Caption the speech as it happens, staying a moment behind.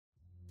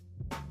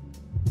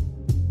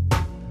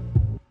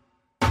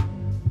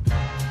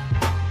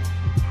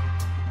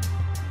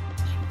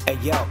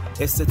Hey yo,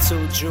 it's the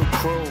 2 Jew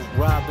crew,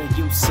 Rob and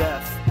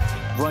Yusef.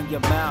 Run your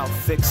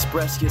mouth,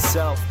 express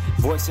yourself,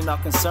 voicing our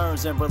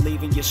concerns and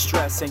relieving your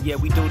stress. And yeah,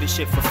 we do this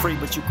shit for free,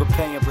 but you can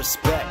pay in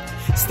respect.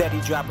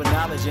 Steady dropping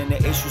knowledge and the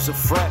issues are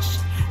fresh.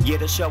 Yeah,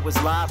 the show is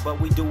live,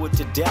 but we do it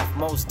to death,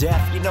 most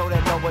deaf. You know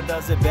that no one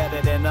does it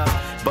better than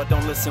us. But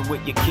don't listen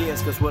with your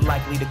kids, cause we're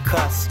likely to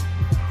cuss.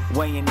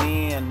 Weighing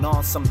in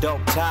on some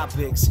dope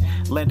topics.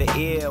 Lend an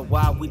ear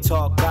while we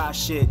talk our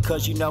shit,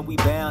 cause you know we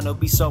bound to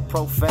be so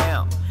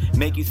profound.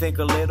 Make you think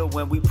a little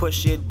when we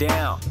push it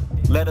down.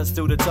 Let us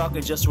do the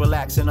talking, just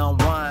relax and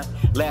unwind.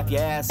 Laugh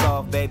your ass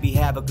off, baby,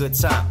 have a good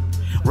time.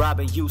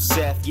 Robin,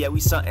 Yusef, yeah,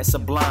 we something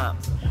sublime.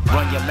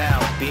 Run your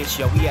mouth, bitch,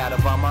 yo, we out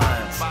of our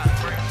minds.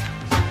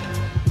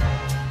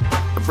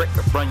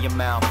 Run your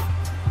mouth.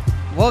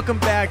 Welcome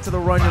back to the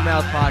Run Your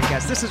Mouth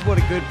podcast. This is what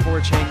a good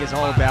porch hang is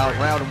all about.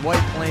 We're out in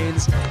White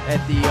Plains at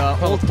the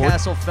Old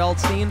Castle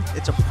Feldstein.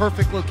 It's a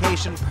perfect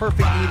location,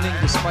 perfect evening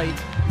despite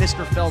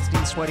Mr.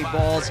 Feldstein's sweaty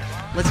balls.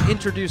 Let's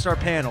introduce our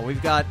panel.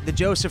 We've got the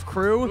Joseph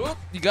crew. Oop,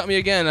 you got me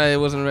again. I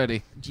wasn't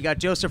ready. You got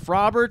Joseph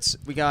Roberts.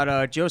 We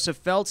got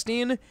Joseph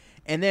Feldstein.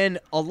 And then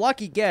a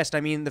lucky guest.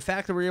 I mean, the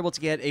fact that we're able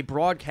to get a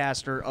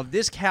broadcaster of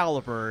this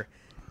caliber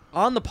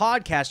on the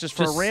podcast just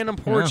for a random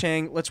porch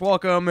hang. Let's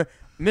welcome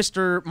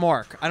Mr.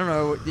 Mark. I don't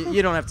know.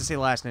 You don't have to say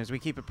last names. We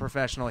keep it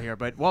professional here,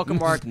 but welcome,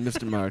 Mark.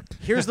 Mr. Mark.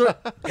 Here's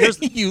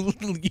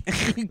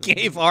You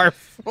gave our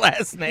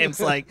last names,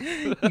 like,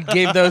 you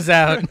gave those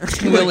out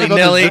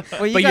willy-nilly,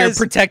 Well, you but guys- you're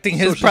protecting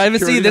his Social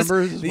privacy. security This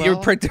numbers as well? You're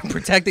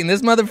protecting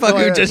this motherfucker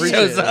I who just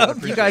appreciate shows it.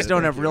 up. You guys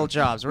don't have real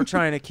jobs. We're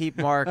trying to keep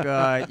Mark,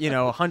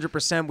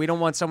 100%. We don't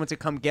want someone to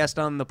come guest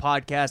on the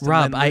podcast and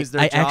Rob, then lose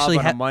their I job actually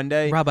on a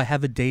Monday. Rob, I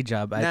have a day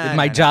job. Nah,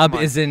 My nah, job come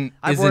on. isn't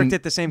I've worked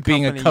at the same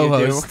being a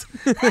company you do. co-host.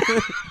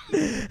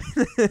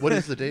 What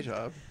is the day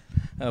job?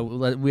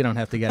 We don't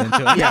have to get into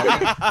it.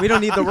 Yeah, we don't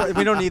need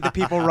the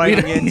people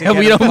writing in. To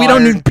we get don't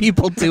fired. need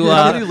people to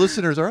How many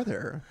listeners are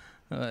there?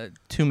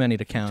 too many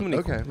to count.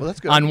 Okay, well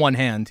that's good. On one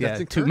hand, That's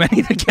yeah, too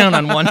many to count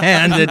on one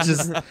hand. It's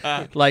just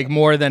like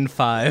more than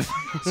 5.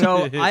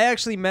 So I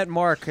actually met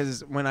Mark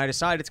because when I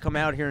decided to come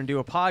out here and do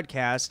a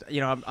podcast,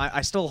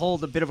 I still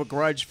hold a bit of a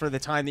grudge for the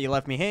time that you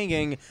left me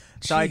hanging.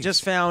 So I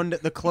just found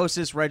the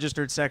closest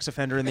registered sex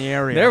offender in the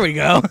area. There we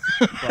go.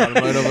 Brought him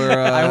right over,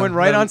 I went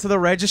right onto the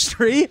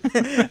registry.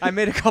 I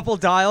made a couple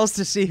dials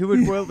to see who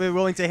would be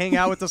willing to hang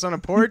out with us on a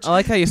porch. I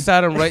like how you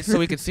sat him right so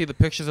we could see the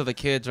pictures of the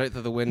kids right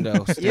through the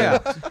window. Yeah,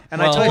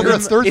 and Well, I told Your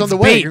him. third's on it's the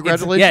way. bait.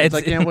 Congratulations! It's-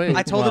 I can't wait.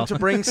 I told Wow. him to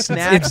bring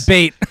snacks. It's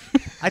bait.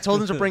 I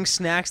told him to bring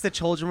snacks that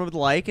children would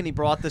like, and he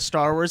brought the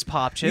Star Wars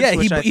pop chips. Yeah,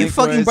 which I he think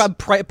fucking was,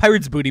 brought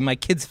Pirate's Booty, my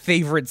kid's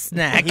favorite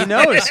snack. He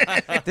knows.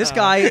 This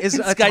guy is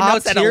This a guy top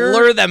knows how to tier.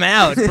 lure them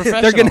out.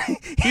 They're gonna.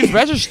 He's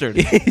registered.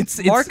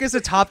 It's Mark is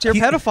a top tier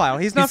pedophile.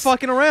 He's not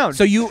fucking around.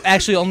 So you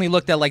actually only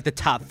looked at like the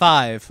top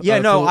 5. yeah,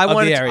 of no, the, I of the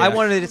wanted area. I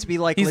wanted it to be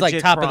like He's like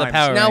legit top of the crimes.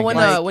 power Now,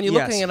 ranking. when you're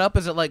yes. looking it up,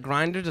 is it like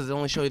Grindr? Does it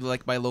only show you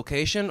like by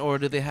location, or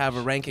do they have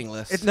a ranking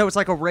list? No, it's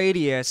like a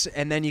radius,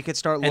 and then you could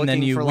start looking and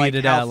then you for like weed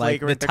it how out like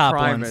the flagrant top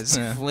crime ones. is.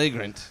 Yeah.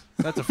 Flagrant.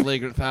 That's a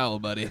flagrant foul,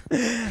 buddy.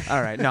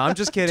 All right, no, I'm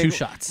just kidding. 2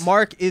 shots.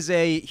 Mark is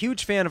a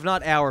huge fan of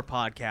not our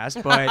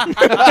podcast, but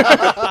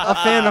a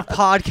fan of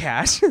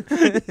podcasts.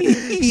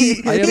 He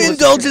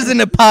indulges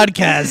in a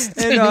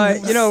podcast.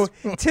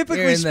 And typically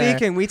Here and there.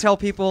 speaking, we tell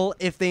people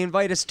if they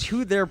invite us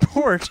to their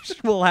porch,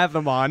 we'll have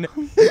them on.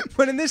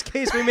 But in this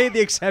case, we made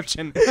the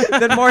exception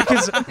that Mark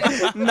is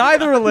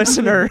neither a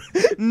listener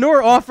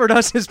nor offered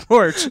us his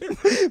porch.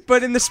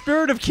 But in the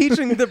spirit of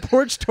keeping the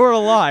porch tour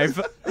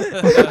alive,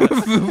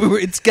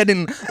 It's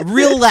getting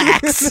real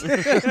lax.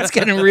 It's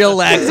getting real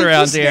lax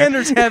around here.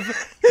 standards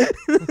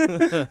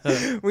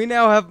have. We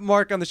now have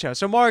Mark on the show.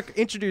 So, Mark,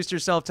 introduce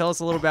yourself. Tell us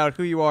a little about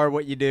who you are,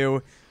 what you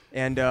do,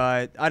 and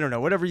I don't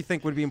know, whatever you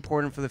think would be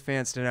important for the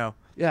fans to know.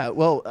 Yeah,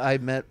 well, I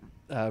met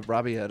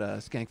Robbie at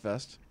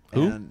Skankfest.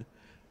 Who? And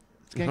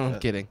Skankfest. I'm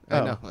kidding. Oh.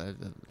 I know.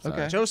 Sorry.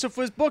 Okay. Joseph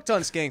was booked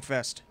on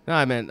Skankfest. No,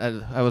 I meant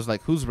I was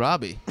like, who's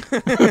Robbie?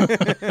 But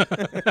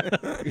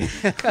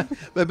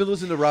I've been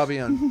listening to Robbie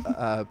on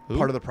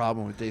Part of the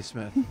Problem with Dave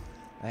Smith,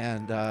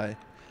 and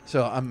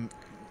so I'm.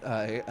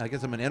 I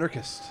guess I'm an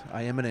anarchist.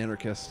 I am an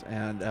anarchist,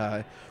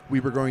 and we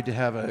were going to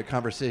have a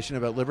conversation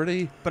about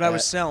liberty. But I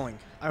was selling.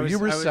 You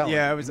were selling.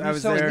 Yeah, I You was were there.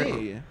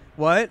 selling me.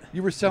 What?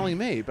 You were selling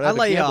me, but I I have a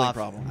let you gambling off.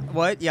 problem.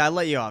 What? Yeah, I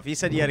let you off. You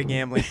said you had a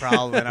gambling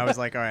problem, and I was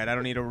like, all right, I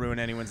don't need to ruin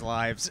anyone's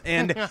lives.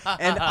 And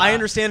I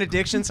understand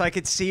addiction, so I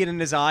could see it in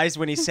his eyes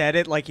when he said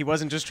it. Like he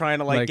wasn't just trying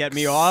to like get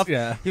me off.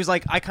 Yeah. He was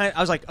like, I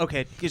was like,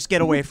 okay, just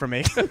get away from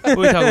me. What are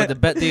we talking about? The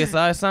Bet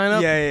DSI sign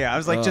up? Yeah. I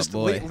was like, Oh, just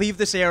boy. leave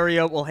this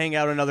area. We'll hang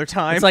out another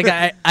time. It's like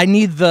I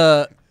need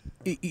the.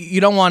 You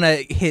don't want to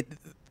hit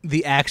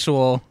the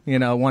actual,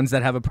 ones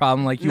that have a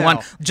problem. Like you No.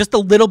 want just a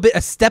little bit,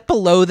 a step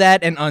below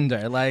that and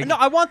under. Like no,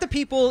 I want the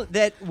people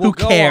that will Who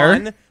go care.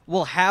 on,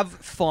 will have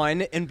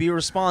fun and be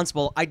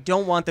responsible. I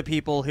don't want the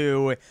people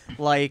who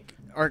like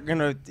are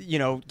gonna,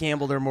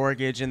 gamble their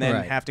mortgage and then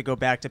Right. have to go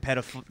back to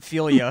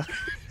pedophilia.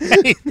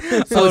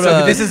 So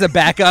this is a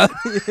backup.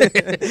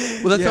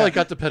 Well, that's how I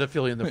got to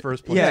pedophilia in the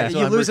first place. Yeah, So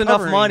you I'm lose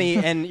enough recovering. money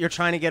and you're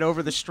trying to get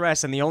over the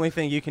stress, and the only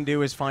thing you can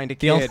do is find a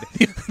kid.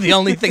 The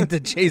only thing to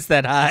chase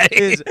that high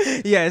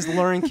is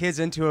luring kids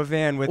into a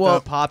van with Well,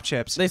 pop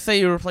chips. They say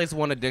you replace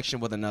one addiction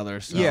with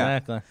another. So. Yeah.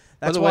 Exactly.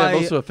 By That's the way, I'm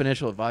why. also a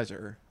financial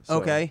advisor. So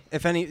Okay,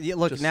 if any,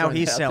 look, just now throwing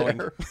he's it out selling.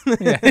 there.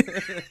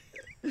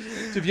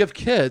 So if you have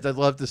kids, I'd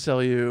love to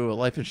sell you a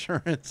life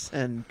insurance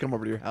and come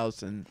over to your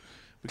house and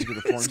we can do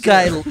the forms.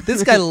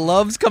 This guy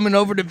loves coming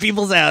over to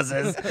people's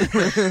houses.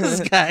 This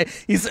guy,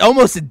 he's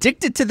almost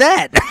addicted to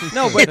that.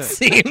 No, but it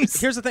seems.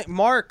 Here's the thing,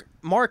 Mark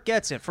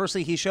gets it.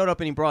 Firstly, he showed up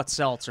and he brought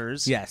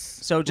seltzers. Yes.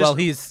 So just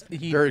he's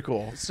Very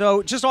cool.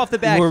 so just off the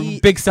bat, we're he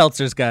big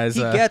seltzers guys.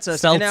 he gets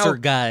us. And Seltzer now,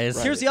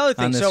 guys. Here's the other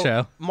thing. on this So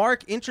show.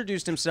 Mark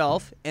introduced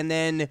himself, and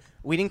then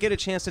we didn't get a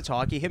chance to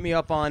talk. He hit me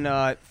up on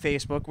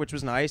Facebook, which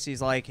was nice.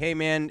 He's like, "Hey,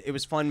 man, it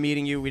was fun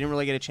meeting you. We didn't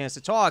really get a chance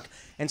to talk."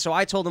 And so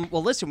I told him,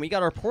 "Well, listen, we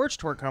got our porch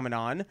tour coming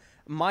on.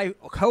 My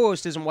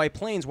co-host is in White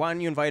Plains. Why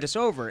don't you invite us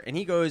over?" And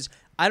he goes,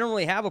 "I don't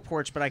really have a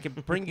porch, but I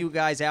could bring you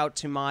guys out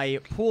to my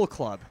pool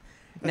club."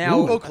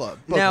 Now, Boat club.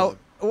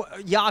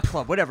 Yacht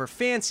club, whatever,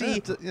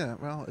 fancy. It's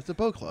a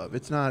boat club.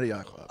 It's not a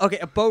yacht club. Okay,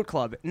 a boat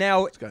club.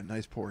 Now, It's got a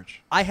nice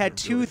porch. I had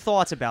two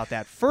thoughts about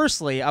that.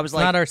 Firstly, I was It's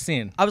like, not our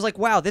scene. I was like,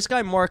 wow, this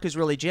guy Mark is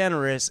really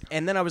generous.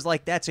 And then I was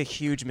like, that's a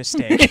huge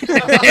mistake.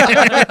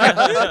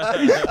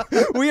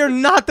 We are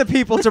not the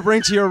people to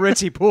bring to your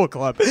Ritzy pool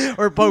club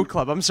or boat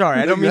club. I'm sorry.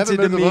 I don't You mean to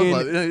haven't been to the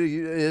boat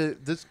demean.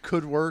 club. This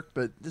could work,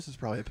 but this is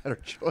probably a better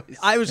choice.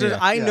 I was just,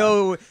 Yeah. I Yeah.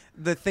 know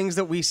the things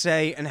that we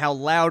say and how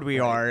loud we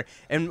are.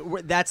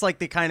 And that's like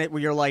the kind of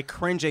where you're like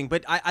cringing.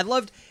 But I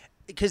loved,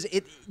 because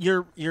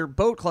your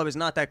boat club is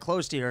not that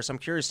close to here, so I'm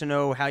curious to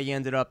know how you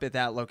ended up at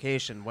that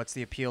location. What's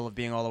the appeal of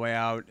being all the way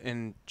out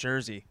in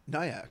Jersey?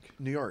 Nyack,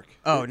 New York.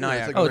 Oh,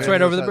 Nyack. Oh, it's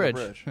right over the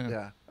bridge.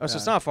 Yeah. Oh, so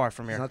it's not far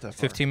from here. It's not that far.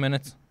 15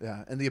 minutes.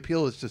 Yeah, and the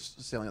appeal is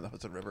just sailing on the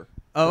Hudson River.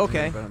 Oh,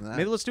 okay. Better than that.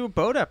 Maybe let's do a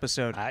boat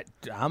episode.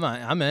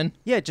 I'm in.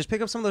 Yeah, just pick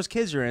up some of those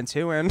kids you're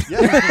into, and Yeah,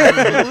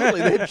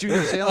 absolutely. They have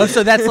junior sailing. Oh,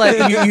 so that's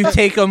like you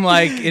take them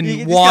like in You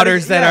just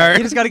waters gotta- yeah, that are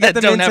you just got to get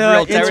that them don't have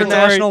real into territory,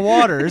 international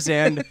waters.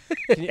 And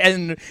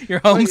and you're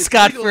home It's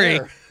scot legal free.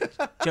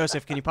 there.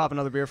 Joseph, can you pop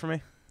another beer for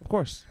me? Of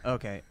course.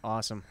 Okay,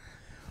 awesome.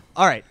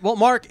 All right. Well,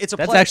 Mark, it's a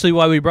That's pleasure. actually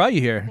why we brought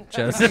you here,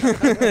 Joseph.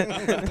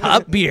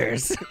 Pop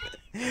beers.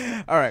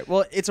 All right.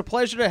 Well, it's a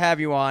pleasure to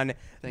have you on.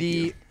 Thank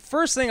you.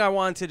 First thing I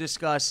wanted to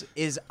discuss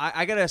is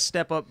I got to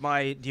step up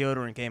my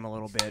deodorant game a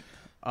little bit.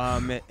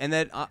 And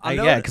that I'm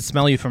Yeah, I can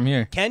smell you from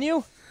here. Can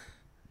you?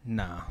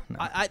 No.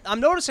 I'm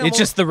noticing It's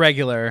just the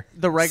regular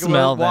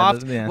smell waft.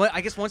 that is- yeah. Well,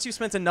 I guess once you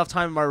spent enough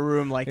time in my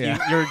room, like Yeah.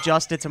 you're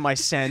adjusted to my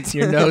scent.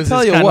 Your nose is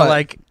tell you kind of what.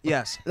 like,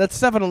 Yes. That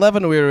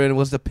 7-Eleven we were in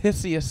was the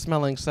pissiest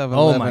smelling 7-Eleven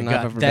oh my I've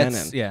god, ever been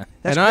that's in. yeah,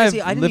 That's and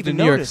crazy. I've I didn't lived even in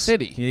New York notice.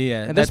 City.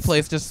 yeah. And this that's-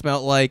 place just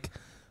smelled like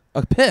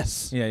a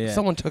piss. Yeah.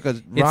 Someone took a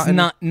It's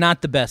rotten...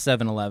 not the best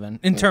 7-Eleven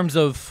in terms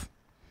of,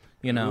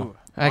 you know. Ooh.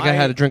 I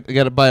had to drink. I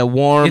got to buy a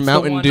warm It's the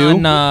Mountain one Dew.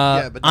 on,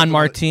 Yeah, but on that's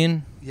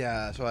Martine.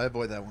 Yeah, so I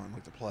avoid that one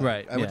like the plague.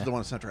 Right, I went yeah. to the one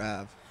on Center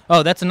Ave.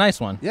 Oh, that's a nice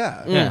one.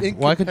 Yeah. Yeah. In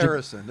Why could you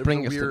comparison, there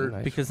bring was us a to the weird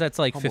night? Because that's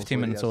like almost 15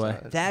 minutes lady away.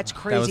 outside. That's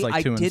was crazy. like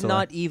I 2 did minutes away.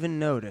 not even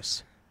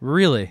notice.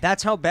 Really?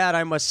 That's how bad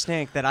I must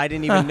stink that I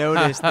didn't even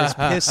notice this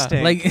piss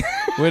stink. Like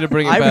Way to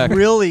bring it I back.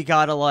 really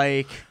gotta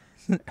like.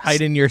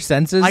 hide in your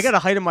senses? I gotta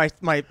hide in my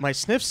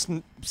sniff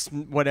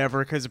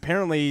whatever, because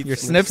apparently Your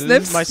sniff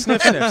sniffs? My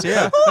sniff sniffs.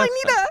 Yeah. Oh, I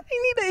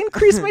need to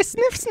increase my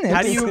sniff sniffs.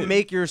 How do you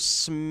make your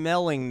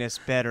smellingness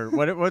better?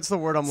 What's the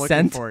word I'm looking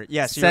Scent? for?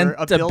 Yes, Scent your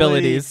ability.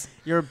 abilities.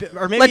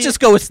 Or maybe Let's just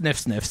go with sniff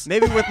sniffs.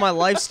 maybe with my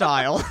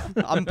lifestyle,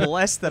 I'm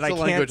blessed that That's I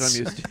the can't language I'm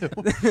used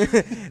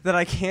to. that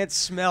I can't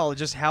smell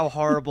just how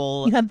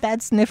horrible. You have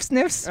bad sniff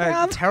sniffs,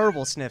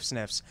 Terrible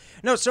sniffs.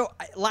 No, so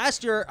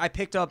last year I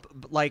picked up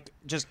like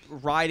just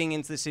riding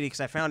into the city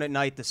because I found at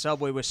night the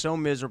subway was so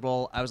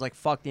miserable. I was like,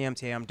 fuck the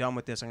MTA, I'm done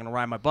with this. I'm going to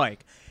ride my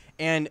bike.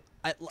 And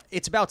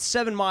it's about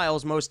 7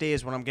 miles most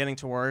days when I'm getting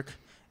to work.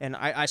 And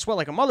I sweat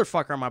like a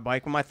motherfucker on my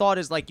bike. But my thought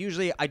is like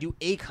usually I do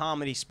a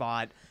comedy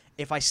spot.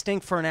 If I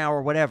stink for an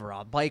hour, whatever,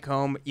 I'll bike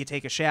home, you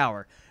take a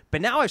shower.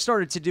 But now I've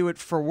started to do it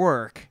for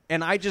work,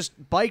 and I just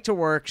bike to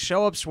work,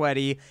 show up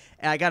sweaty,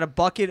 and I got a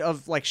bucket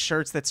of like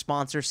shirts that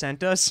sponsor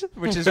sent us,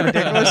 which is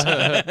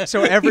ridiculous.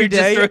 So every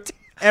day,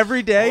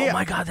 Oh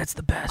my god, that's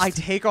the best. I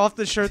take off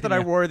the shirt that I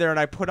wore there and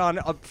I put on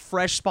a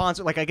fresh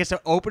sponsor. Like I guess I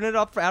open it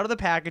up out of the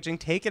packaging,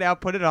 take it out,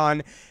 put it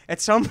on.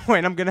 At some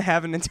point, I'm gonna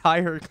have an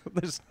entire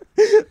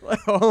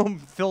home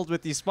filled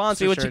with these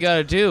sponsor See, what shirts. you got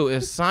to do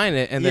is sign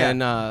it and Yeah.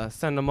 then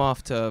send them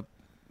off to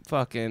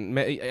fucking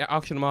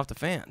auction them off to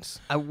fans.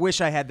 I wish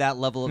I had that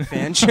level of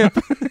fanship.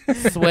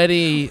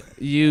 Sweaty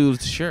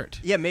used shirt.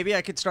 Yeah, maybe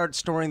I could start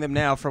storing them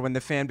now for when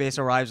the fan base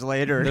arrives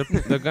later.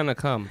 They're gonna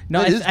come.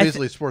 no, It is I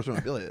basically sports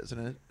memorabilia,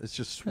 isn't it? It's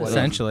just sweaty.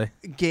 essentially.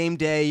 Game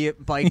day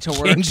bike to Game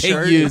work day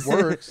shirt. use. It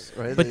works,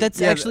 right? But that's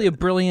Yeah, actually a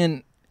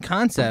brilliant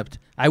concept.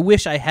 I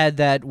wish I had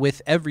that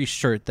with every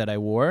shirt that I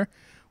wore,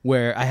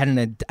 where I had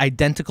an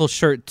identical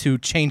shirt to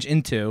change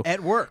into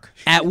At work.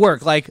 at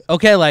work. Like,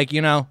 okay,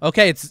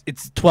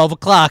 it's 12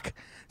 o'clock.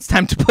 It's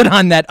time to put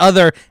on that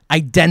other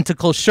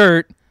identical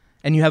shirt,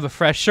 and you have a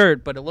fresh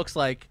shirt, but it looks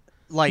like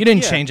you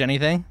didn't change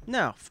anything.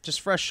 No,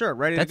 just fresh shirt,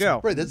 ready to That's- go.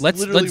 Right, that's Let's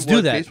literally do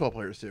what that. baseball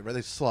players do, right?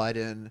 They slide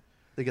in,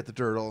 they get the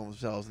dirt all on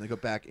themselves, and they go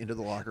back into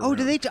the locker room. Oh,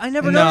 do they? I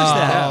never No. noticed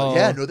that.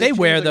 Yeah, no, They change,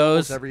 wear like,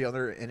 almost those. every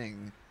other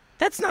inning.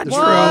 That's not There's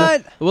true.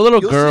 What? Well,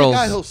 little You'll see a girls.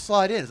 guy who'll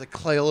slide in. It's like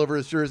clay all over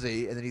his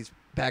jersey, and then he's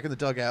back in the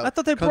dugout. I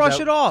thought they comes brush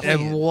out it off. clean.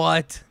 And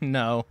what?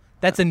 No,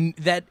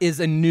 that is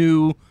a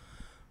new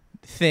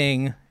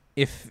thing.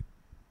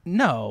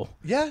 No,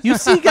 Yeah, you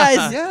see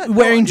guys Yeah, no,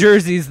 wearing I mean-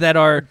 jerseys that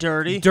are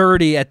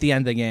Dirty. at the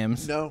end of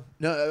games. No.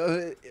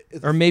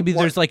 It's Or maybe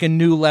what- there's like a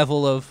new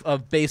level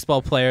of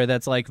baseball player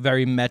that's like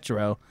very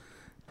metro.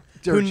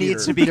 Derek Who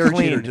needs Jeter. to be Derek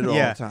clean? Jeter did it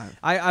yeah. all the time.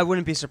 I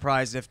wouldn't be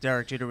surprised if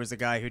Derek Jeter was the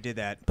guy who did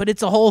that. But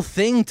it's a whole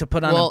thing to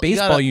put on Well, a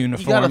baseball you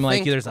gotta uniform. Like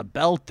think- there's a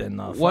belt and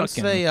the once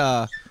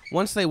fucking.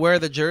 once they wear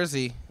the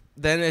jersey,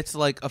 then it's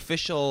like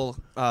official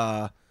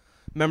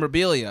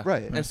memorabilia.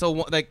 Right. And so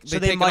like So they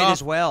they take might it off,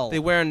 as well. They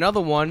wear another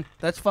one.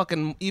 That's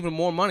fucking even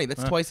more money.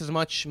 That's twice as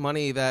much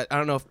money that I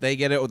don't know if they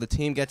get it or the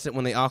team gets it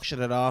when they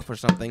auction it off or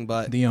something.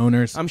 But the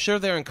owners. I'm sure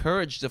they're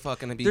encouraged to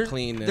fucking be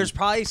clean. And There's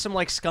probably some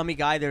like scummy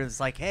guy there that's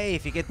like, hey,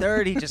 if you get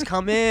dirty, just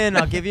come in.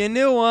 I'll give you a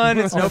new one.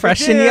 It's no big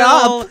freshen you deal."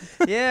 up.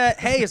 Yeah.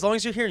 Hey, as long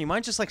as you're here, you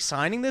mind just like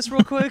signing this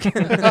real quick?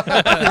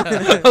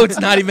 Oh, it's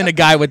not even a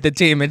guy with the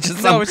team. It's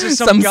just No, it's just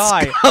some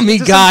guy. scummy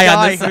Just guy some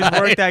on guy the who's side.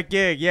 worked that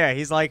gig. Yeah,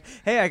 he's like,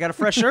 hey, I got a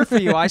fresh shirt for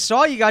you. I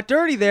saw you got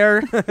dirty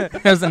there.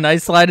 That was a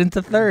nice slide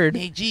into third.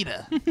 hey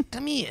Jeter,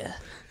 come here.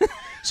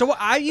 So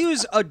I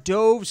use a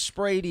Dove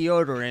spray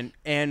deodorant,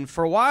 and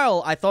for a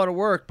while I thought it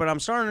worked, but I'm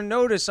starting to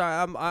notice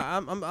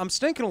I'm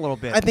stinking a little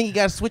bit. I think you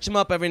gotta switch them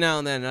up every now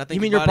and then. I think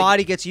you mean your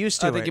body gets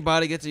used to I it? think your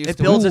body gets used It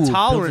to builds it. a Ooh,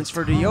 tolerance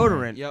builds for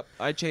deodorant. Yep,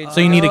 I changed.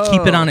 So you need to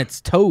keep it Oh. on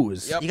its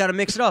toes. Yep. You got to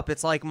mix it up.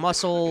 It's like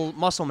muscle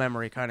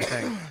memory kind of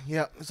thing.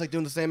 Yep, it's like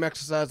doing the same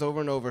exercise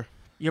over and over.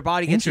 Your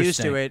body gets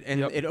used to Interesting. it, and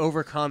Yep. it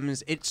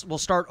overcomes. It will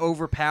start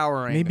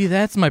overpowering Maybe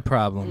that's my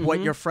problem. what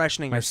you're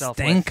freshening My yourself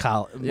stink with.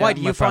 collar. Why do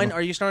you find?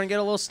 Are you starting to get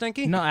a little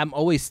stinky? No, I'm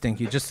always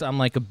stinky. Just I'm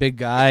like a big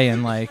guy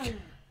and like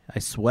I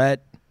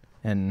sweat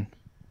and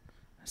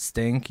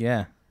stink.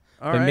 Yeah,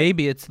 All but right.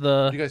 maybe it's Do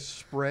the you guys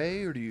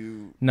spray or do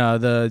you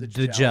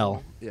the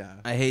gel. Yeah,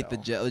 I hate the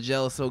gel. The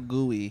gel is so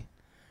gooey.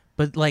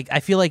 But like I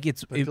feel like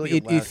it's But I feel like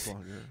it lasts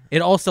longer.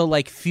 it also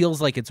like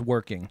feels like it's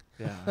working.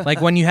 Yeah.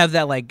 Like when you have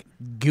that like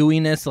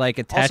gooiness like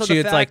attached Also to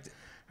you, the it's like, fact-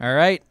 all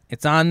right,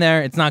 it's on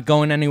there. It's not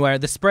going anywhere.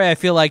 The spray, I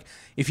feel like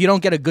if you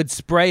don't get a good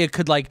spray, it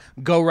could like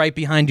go right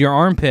behind your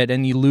armpit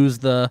and you lose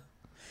the.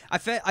 I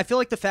feel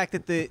like the fact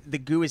that the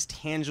goo is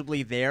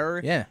tangibly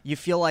there. Yeah. You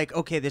feel like,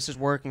 okay, this is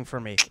working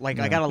for me. Like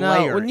I got a Now,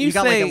 layer. when you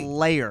got say- like a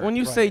layer. When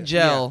you say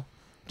gel,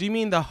 do you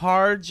mean the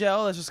hard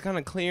gel that's just kind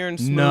of clear and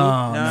smooth?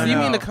 No, No, So you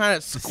no. mean the kind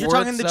that squirts You're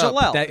talking the up?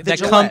 Gillette. That, the that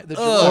Gillette. The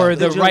come Gillette. or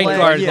The the right Gillette,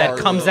 guard yeah. that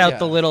comes out Yeah.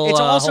 the little. It's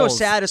also holes.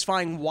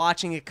 satisfying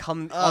watching it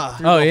come up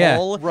through Oh, the yeah.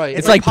 hole. Right. It's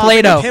It's like popping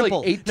a Play-Doh.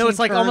 pimple. It's like No, it's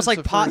like 18 almost turns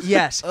like the pop. first-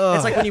 Yes,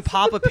 it's like when you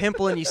pop a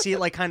pimple and you see it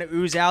like kind of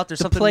ooze out. There's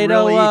something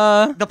Play-Doh,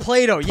 really the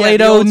Play-Doh. Yeah, the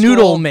Play-Doh old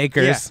noodle school-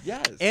 makers.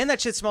 Yeah. Yes. And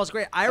that shit smells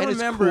great. I And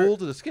remember. it's cool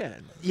to the skin.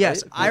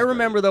 Yes, right? I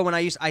remember though when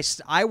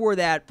I wore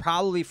that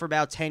probably for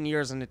about 10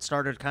 years and it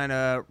started kind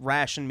of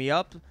rashing me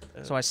up.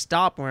 So I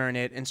stopped wearing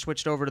it and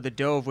switched over to the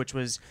Dove, which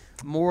was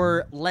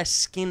less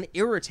skin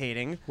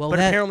irritating. Well, but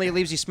that- apparently it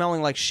leaves you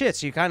smelling like shit.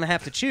 So you kind of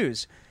have to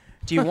choose.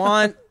 Do you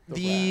want rash.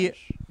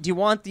 do you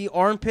want the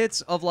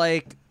armpits of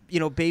like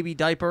baby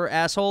diaper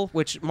asshole,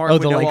 which Mark Oh,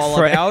 would the, know like, all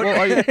fra- about?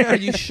 Well, are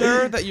you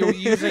sure that you're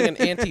using an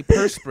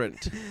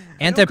antiperspirant?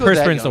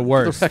 Antiperspirant's the young,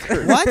 worst. for the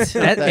record. What?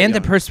 That that young.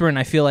 antiperspirant,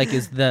 I feel like,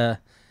 is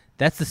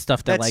that's the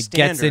stuff that That's like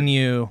gets in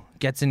standard.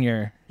 gets in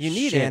your. You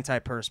need shit.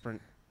 antiperspirant.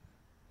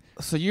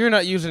 So you're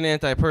not using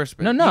antiperspirant?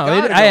 No, You no,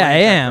 gotta go I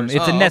am. antiperspirant.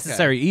 It's a Oh,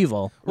 necessary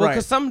evil, Well, Right.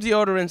 because some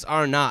deodorants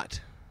are not.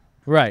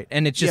 right?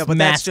 And it's just yeah, but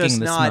that's masking just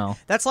the not. smell.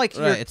 That's like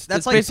your, Right. It's that's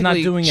it's like basically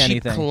not doing cheap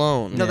anything.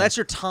 cologne. no, Yeah. that's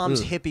your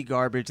Tom's Ugh. hippie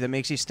garbage that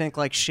makes you stink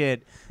like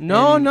shit.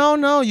 No, and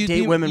no. You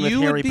date women with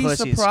you hairy would be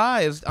pussies.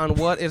 surprised on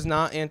what is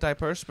not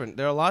antiperspirant.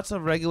 There are lots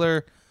of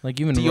regular Like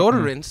even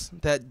deodorants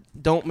that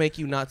don't make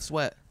you not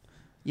sweat.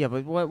 Yeah,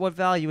 but what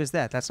value is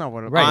that? That's not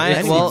what. Right,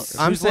 I'm Who's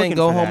saying looking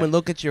go for home that? and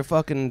look at your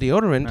fucking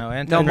deodorant.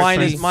 No, No, mine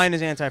is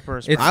antiperspirant.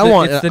 antiperspirant. It's I the,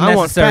 want- it's the I want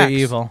necessary facts.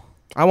 evil.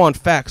 I want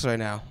facts right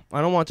now.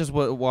 I don't want just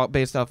what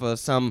based off of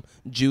some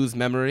Jew's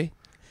memory.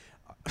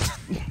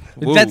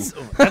 Woo. That's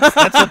what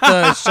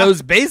the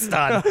show's based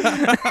on. All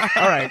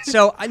right.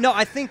 So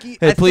I think.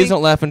 Hey, please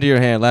don't laugh into your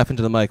hand. Laugh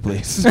into the mic,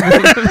 please.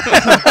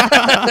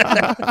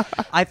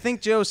 I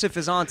think Joseph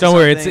is on. Don't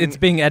worry, something. it's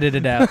being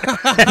edited out.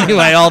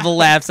 Anyway, all the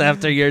laughs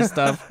after your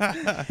stuff.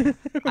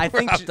 I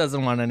think. Rob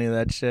doesn't want any of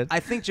that shit.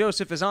 I think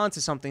Joseph is onto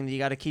something. That you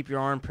got to keep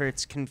your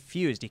armpits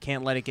confused. You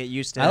can't let it get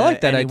used to. I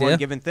like that any idea. one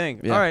given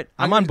thing. Yeah. All right,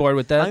 I'm on board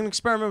with that. I'm gonna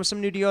experiment with some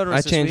new deodorants. I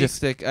this change a week.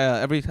 stick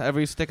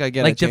every stick I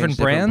get. Like I change different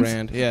brands?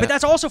 Brand. Yeah. But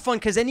that's also fun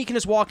because then you can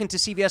just walk into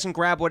CVS and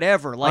grab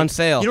whatever. Like, on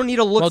sale. You don't need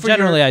to look well, for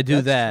generally your, I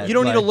do that. You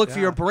don't need to like, look for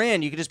your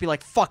brand. You can just be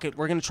like, fuck it,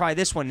 we're going to try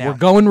this one now. We're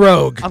going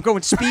rogue. I'm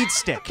going Speed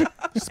Stick.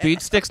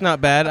 Speed Stick's not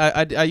bad.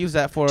 I use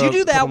that for. Do you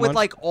do that with months.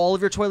 like all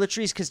of your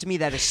toiletries? Because to me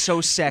that is so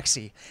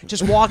sexy.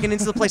 Just walking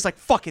into the place like,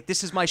 fuck it,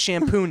 this is my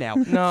shampoo now.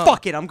 No.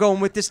 Fuck it, I'm going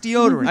with this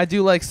deodorant. I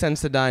do like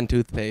Sensodyne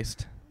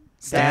toothpaste.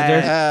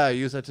 Standard. Yeah, I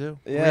use that too.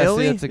 Yeah,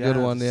 Really? see, that's a good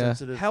one. Yeah.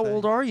 sensitive How thing.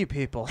 old are you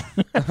people?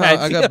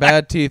 I got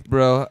bad teeth,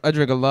 bro. I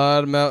drink a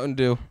lot of Mountain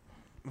Dew.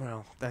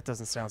 Well, that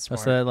doesn't sound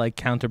smart. So that like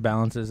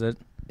counterbalances it.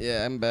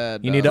 Yeah, I'm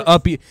bad. You need to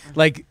up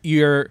like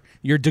your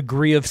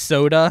degree of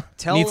soda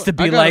needs to I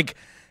be gotta- like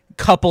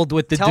coupled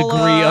with the Tell,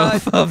 degree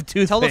of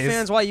toothpaste. Tell the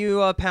fans why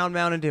you pound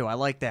Mountain Dew. I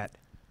like that.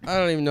 I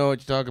don't even know what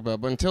you talk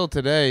about. But until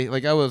today,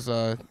 like I was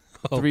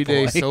 3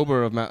 days boy.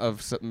 sober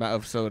of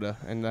soda,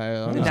 and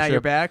I'm And not now sure.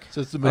 you're back.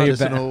 So it's the you're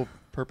back. medicinal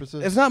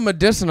purposes. It's not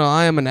medicinal.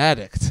 I am an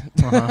addict.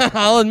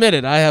 I'll admit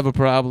it. I have a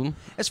problem.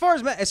 As far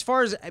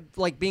as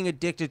like being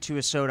addicted to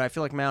a soda, I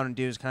feel like Mountain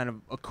Dew is kind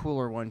of a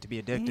cooler one to be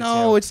addicted to.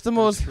 No, it's the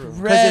most true. 'Cause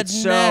red.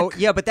 it's so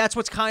yeah, but that's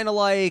what's kind of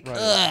like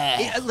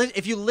Right.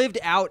 if you lived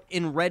out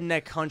in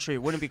redneck country,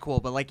 it wouldn't be cool.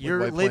 But like you're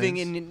White living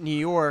Plains. in New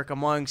York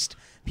amongst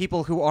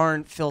people who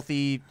aren't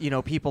filthy,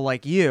 people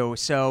like you.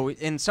 So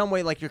in some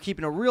way, like you're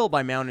keeping it real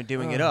by Mountain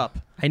Dewing it up.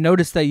 I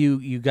noticed that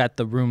you got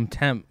the room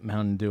temp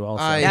Mountain Dew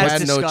also. I That's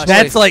had no disgusting.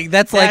 choice.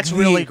 That's That's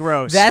really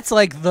gross. That's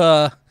like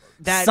the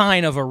That-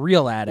 sign of a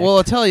real addict. Well,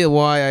 I'll tell you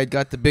why I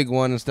got the big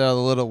one instead of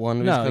the little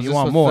one. No, because you this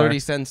want was more. 30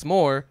 cents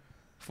more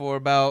for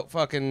about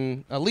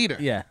fucking a liter.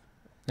 yeah.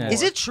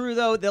 Is it true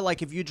though that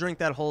like if you drink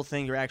that whole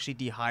thing, you're actually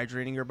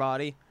dehydrating your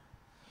body?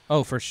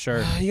 Oh, for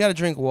sure. You got to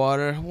drink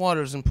water.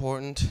 Water's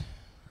important.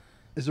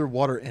 Is there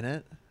water in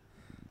it?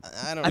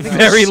 I don't I know. think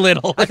Very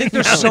little. I think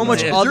there's so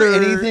much Is other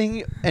there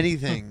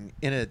anything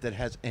in it that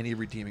has any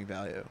redeeming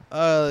value?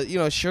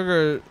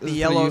 Sugar is pretty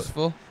yellow-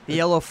 useful. The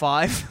yellow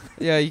 5.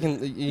 Yeah,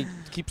 it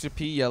keeps your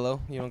pee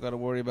yellow. You don't got to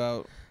worry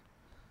about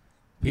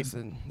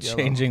pissing yellow.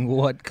 Changing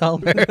what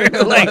color?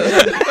 Like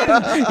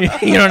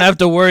you don't have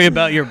to worry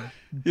about your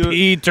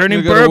pee turning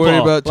You gotta purple. worry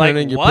about Like,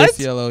 turning your what? piss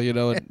yellow.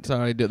 It's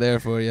already there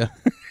for you.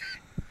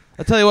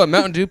 I tell you what,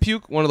 Mountain Dew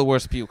puke, one of the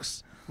worst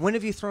pukes. When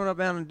have you thrown up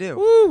Mountain Dew?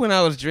 Woo, when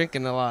I was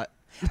drinking a lot.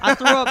 I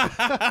threw up.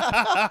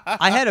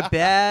 I had a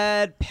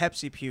bad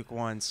Pepsi puke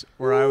once,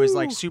 where I was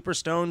like super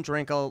stoned,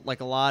 drank a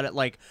lot of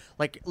like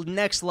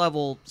next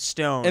level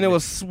stoned, And it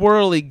was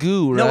swirly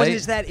goo, right? no, it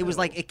is that it was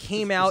like it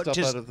came The out stuff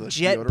just out of the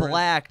jet deodorant?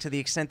 black to the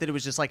extent that it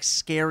was just like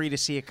scary to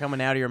see it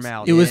coming out of your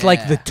mouth. It was like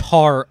Yeah. the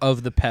tar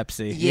of the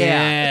Pepsi.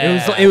 Yeah.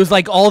 It was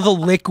like all the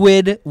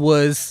liquid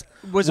was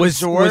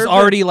absorbed?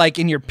 already like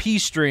in your pee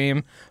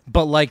stream,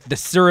 but like the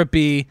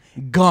syrupy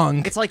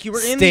gunk It's like you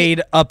were in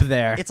stayed up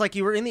there. It's like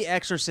you were in The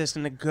Exorcist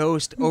and a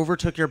ghost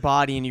overtook your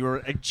body and you were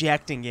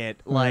ejecting it.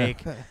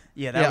 Like,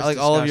 yeah, that was like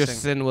all of your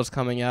disgusting. sin was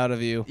coming out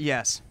of you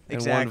Yes, in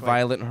exactly. one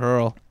violent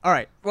hurl. All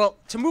right. Well,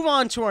 to move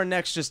on to our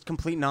next just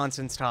complete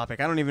nonsense topic.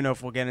 I don't even know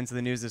if we'll get into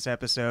the news this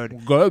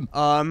episode. Good.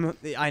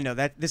 I know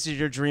that this is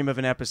your dream of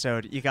an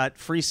episode. You got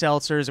free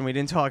seltzers and we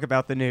didn't talk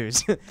about the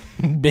news.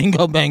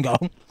 Bingo bango.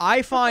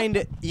 I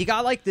find you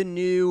got like the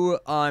new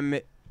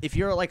if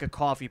you're at like a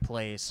coffee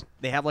place,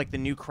 they have like the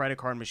new credit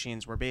card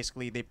machines where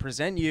basically they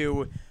present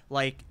you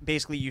like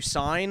basically you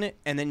sign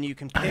and then you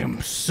can pick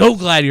I'm so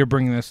glad you're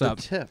bringing this The up.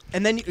 tip.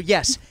 and then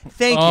yes,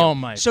 thank you. Oh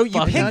my So you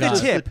fucking pick the God.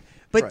 tip,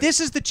 but Right. this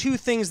is the two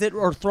things that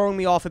are throwing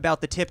me off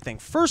about the tip thing.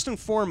 First and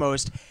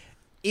foremost,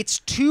 it's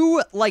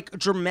too like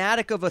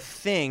dramatic of a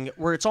thing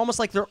where it's almost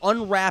like they're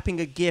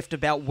unwrapping a gift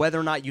about whether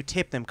or not you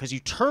tip them because you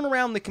turn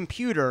around the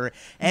computer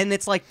and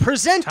it's like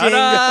presenting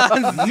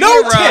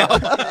no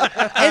tip.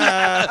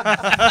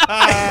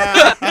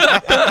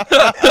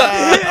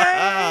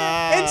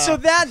 And so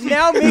that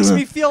now makes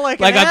me feel like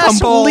Like an a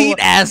asshole. complete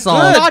asshole.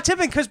 They're not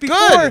tipping because before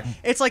Good.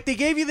 it's like they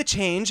gave you the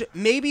change,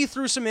 maybe you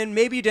threw some in,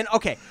 maybe you didn't.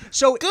 Okay,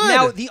 so Good.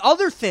 now the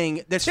other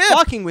thing that's Tip.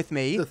 fucking with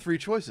me The three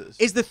choices.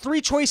 is the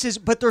three choices,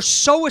 but they're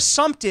so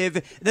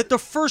assumptive that the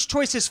first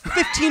choice is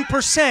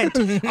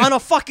 15% on a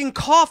fucking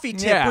coffee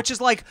tip, Yeah. which is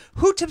like,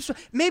 who tips?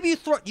 Maybe you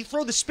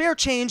throw the spare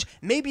change,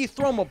 maybe you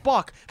throw them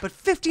 $1, but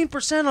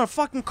 15% on a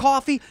fucking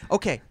coffee.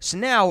 Okay, so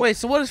now Wait,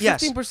 so what is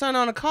Yes. 15%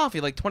 on a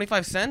coffee? Like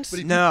 25 cents? But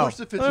if No. you push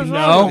the 15%,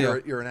 No.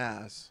 you're an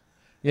ass.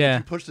 Yeah.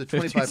 You push the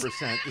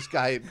 25%, this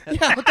guy.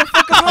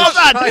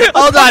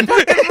 Hold on.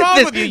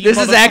 wrong with you, you This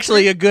is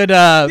actually a good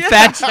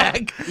fact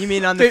check. you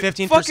mean on the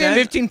 15%?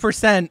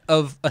 15%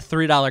 of a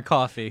 $3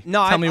 coffee.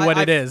 No, Tell me what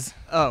I- it is.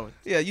 Oh,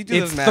 Yeah, you do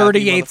It's this math, you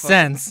 38 motherfucker.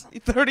 cents.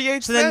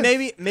 38 so cents.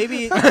 then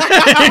maybe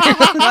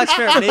that's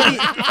fair.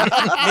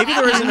 Maybe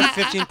there isn't a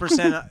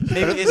 15%.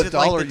 Maybe is it like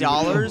dollar the you would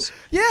dollars?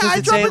 Yeah, Does I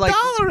it dropped say, a like-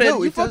 dollar in. No,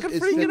 You it does, fucking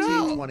it's freaking 15,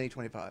 out. 20,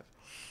 25.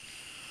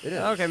 It is.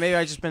 Okay, maybe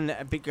I just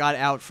got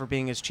out for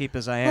being as cheap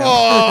as I am.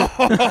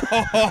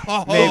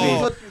 Oh,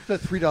 Maybe.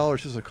 That's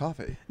 $3 is a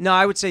coffee. No,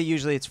 I would say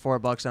usually it's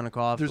 $4 on a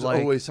coffee. There's like,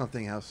 always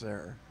something else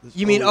there.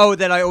 You mean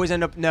that I always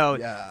end up? No,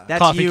 Yeah. that's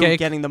Coffee you cake?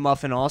 getting the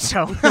muffin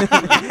also.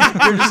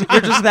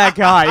 you're just that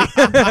guy,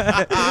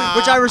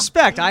 which I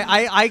respect.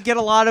 I get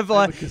a lot of.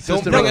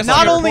 Don't bring us not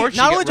to your only porch,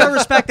 you not get only do I left.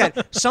 respect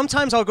that.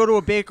 Sometimes I'll go to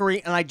a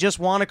bakery and I just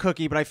want a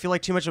cookie, but I feel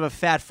like too much of a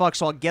fat fuck,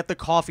 so I'll get the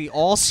coffee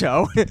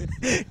also,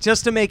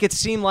 just to make it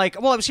seem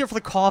like, well, I was here for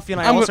the coffee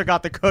and I I'm also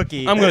got the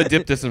cookie. I'm gonna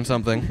dip this in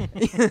something.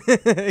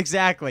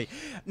 Exactly.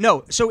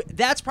 No, so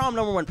that's problem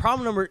number one.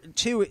 Problem number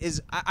two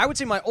is I would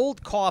say my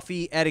old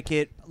coffee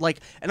etiquette,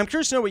 and I'm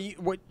curious to know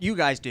what you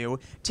guys do.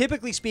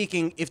 Typically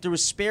speaking, if there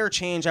was spare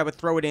change, I would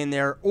throw it in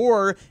there,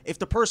 or if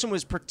the person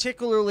was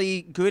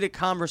particularly good at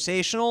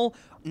conversational,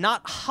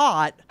 not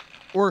hot,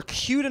 or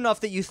cute enough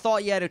that you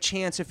thought you had a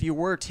chance if you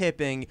were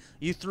tipping,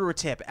 you threw a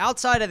tip.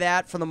 Outside of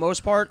that, for the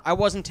most part, I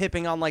wasn't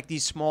tipping on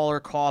these smaller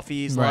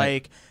coffees.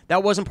 Right.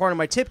 That wasn't part of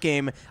my tip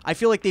game. I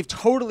feel like they've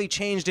totally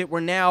changed it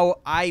where now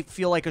I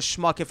feel like a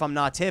schmuck if I'm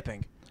not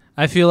tipping.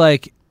 I feel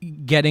like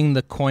getting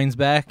the coins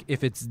back,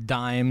 if it's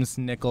dimes,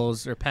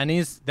 nickels, or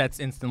pennies, that's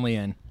instantly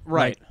in.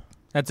 Right.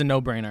 That's a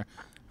no-brainer.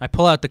 I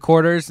pull out the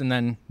quarters, and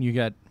then you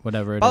get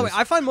whatever it is. By the way,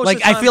 I find most of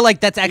the I time- feel like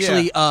that's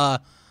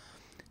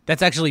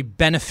actually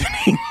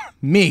benefiting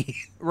me.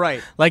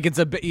 Right. It's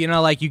a bit,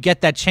 you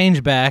get that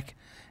change back,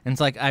 and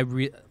it's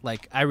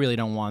I really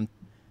don't want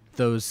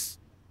those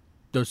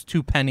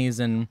 2 pennies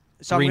and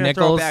So I'm 3 going to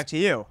nickels. throw it back to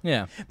you.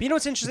 Yeah. But you know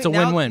what's interesting? It's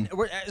a Now, win-win.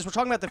 As we're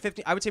talking about the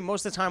 50, I would say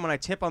most of the time when I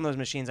tip on those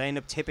machines, I end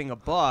up tipping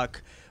 $1,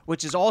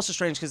 which is also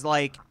strange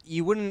because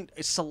you wouldn't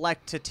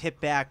select to tip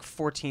back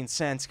 14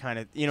 cents, kind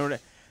of.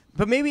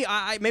 But maybe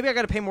I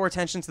got to pay more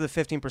attention to the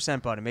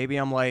 15% button. Maybe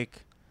I'm I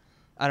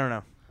don't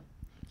know.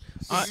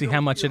 See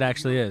how much it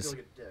actually is. Feel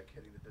like a dick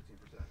hitting the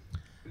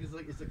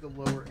 15% because it's the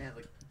lower end.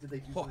 Did they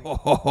do something?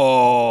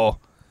 Oh,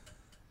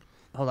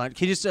 Hold on.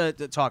 Can you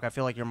just talk? I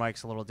feel like your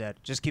mic's a little dead.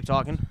 Just keep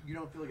talking. You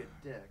don't feel like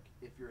a dick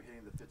if you're hitting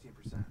the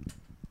 15%.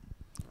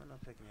 I'm not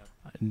picking up.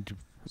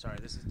 Sorry,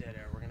 this is dead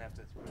air. We're gonna have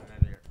to put it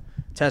out of here.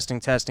 Testing.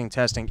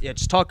 Yeah,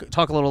 just talk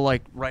a little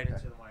right into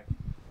the mic.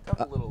 Talk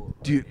a little.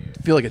 Do you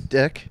feel like a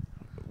dick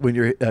when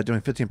you're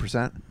doing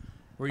 15%?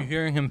 Were you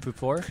hearing him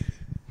before?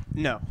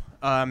 No.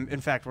 In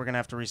fact, we're gonna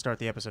have to restart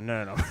the episode.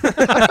 No.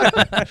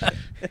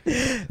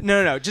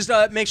 No. Just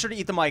make sure to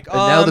eat the mic. And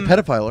now the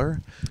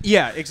pedophiler.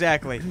 Yeah,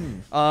 exactly.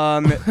 It's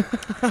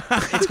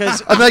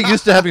because I'm not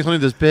used to having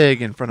something this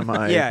big in front of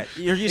my. yeah,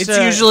 you're used It's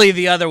to, usually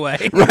the other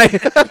way.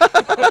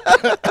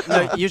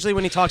 no, usually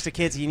when he talks to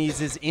kids, he needs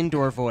his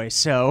indoor voice,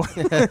 so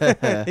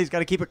he's got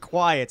to keep it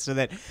quiet so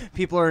that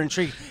people are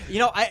intrigued. You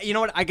know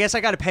what? I guess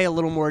I got to pay a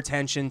little more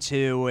attention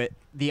to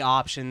the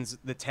options,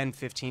 the 10,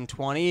 15,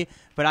 20.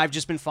 But I've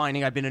just been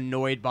finding I've been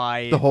annoyed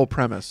by The whole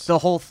premise. the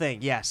whole thing.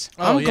 Yes.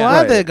 I'm yeah. glad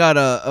Right. they got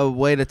a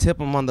way to tip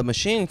them on the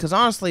machine. Because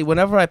honestly,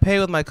 whenever I pay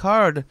with my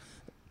card,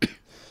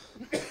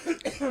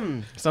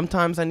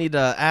 sometimes I need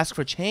to ask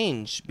for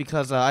change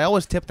because I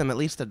always tip them at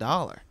least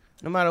 $1,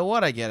 no matter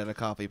what I get at a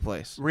coffee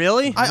place.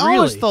 Really? I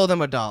always Really? throw them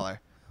 $1.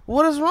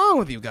 What is wrong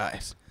with you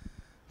guys?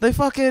 They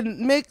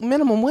fucking make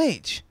minimum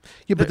wage.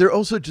 Yeah, but they're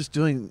also just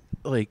doing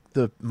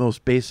the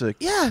most basic.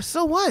 Yeah,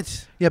 so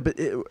what? Yeah, but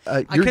you're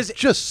 'cause-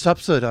 just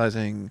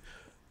subsidizing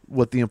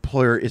what the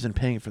employer isn't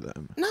paying for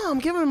them. No, I'm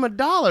giving them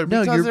 $1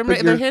 No, because but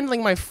they're you're-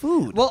 handling my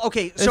food. Well,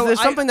 okay. Is So there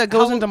something that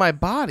goes how- into my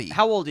body?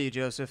 How old are you,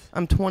 Joseph?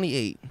 I'm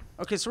 28.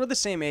 Okay, so we're the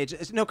same age.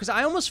 No, because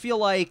I almost feel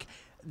like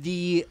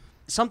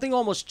something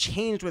almost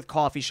changed with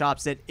coffee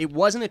shops that it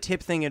wasn't a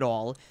tip thing at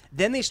all.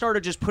 Then they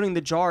started just putting the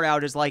jar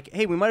out as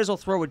hey, we might as well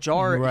throw a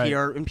jar Right.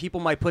 here, and people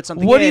might put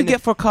something What do in. you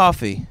get for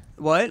coffee?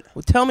 What?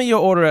 Well, tell me your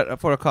order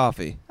for a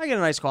coffee. I get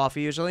a nice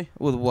coffee usually.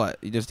 With what?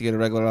 You just get a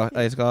regular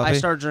iced coffee? I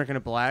started drinking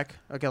it black.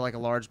 I get a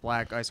large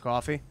black iced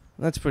coffee.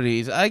 That's pretty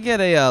easy. I get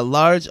a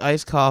large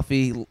iced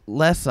coffee,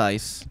 less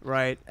ice,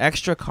 Right.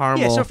 extra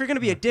caramel. Yeah, so if you're going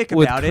to be a dick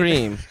with about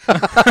cream.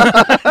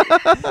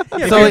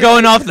 If So you're it-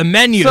 going off the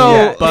menu,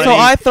 so, buddy. so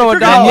I throw a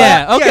dollar.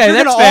 Yeah, okay, if you're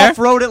that's gonna fair.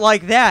 off-road it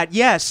like that,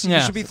 yes, you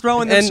Yeah. should be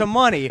throwing them And- some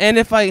money. And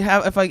if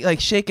I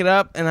shake it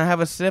up and I have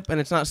a sip and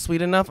it's not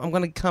sweet enough, I'm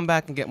gonna come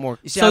back and get more.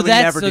 You see, I would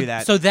never do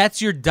that. So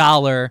that's your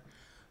 $1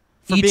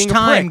 For each being a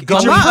time. prick. Going,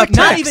 It's your not, prick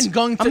not tax. even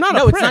going to. I'm not a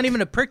no, it's prick. not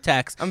even a prick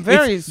tax. I'm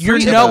very You're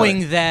free about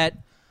knowing it. that.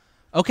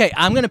 Okay,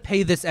 I'm gonna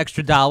pay this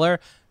extra $1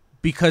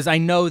 because I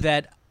know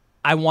that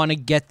I want to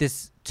get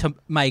this to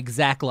my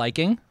exact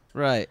liking,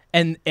 Right.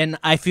 and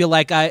I feel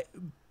like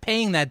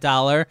paying that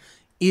 $1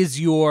 is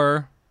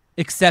your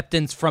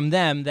acceptance from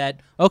them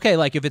that okay,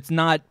 if it's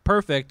not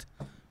perfect,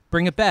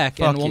 bring it back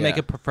and Fuck we'll yeah. make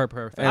it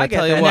perfect. And I get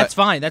tell you that. And what, that's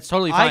fine. That's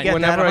totally I fine. get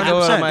Whenever that I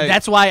go 100%. to my-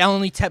 That's why I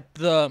only tip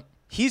the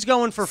He's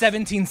going for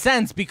 17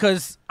 cents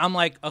because I'm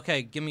like,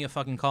 okay, give me a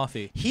fucking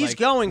coffee. He's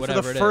going for the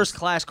whatever it is. first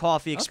class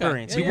coffee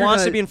experience. Yeah, He you're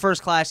wants to gonna- be in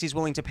first class. He's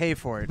willing to pay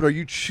for it. But are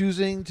you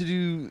choosing to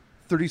do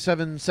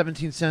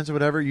 17 cents or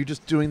whatever? You're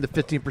just doing the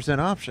 15%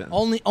 option.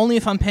 Only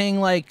if I'm paying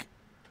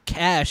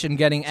cash and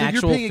getting So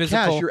actual you're paying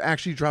physical. in cash. You're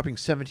actually dropping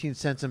 17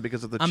 cents in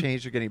because of the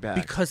change you're getting back.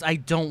 Because I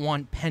don't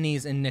want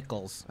pennies and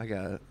nickels I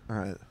got it. All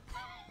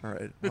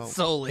right. Well,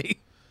 solely.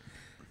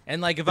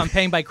 And like if I'm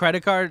paying by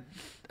credit card,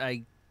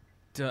 I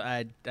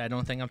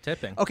don't think I'm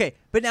tipping. Okay,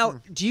 but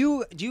now do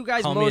you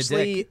guys Call me a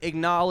mostly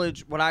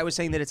acknowledge what I was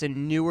saying, that it's a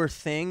newer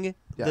thing,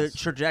 the Yes.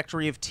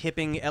 trajectory of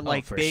tipping at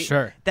like for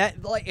sure.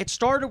 that like it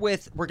started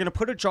with, we're gonna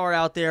put a jar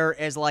out there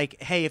as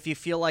like, hey, if you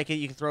feel like it,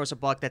 you can throw us a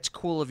buck. That's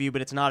cool of you,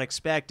 but it's not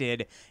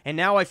expected. And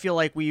now I feel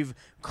like we've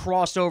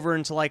crossed over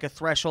into like a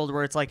threshold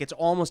where it's like it's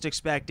almost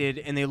expected,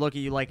 and they look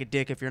at you like a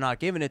dick if you're not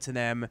giving it to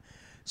them.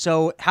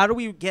 So how do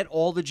we get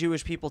all the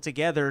Jewish people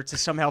together to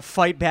somehow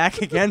fight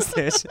back against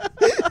this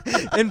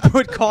and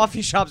put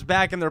coffee shops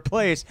back in their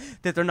place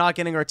that they're not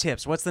getting our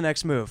tips? What's the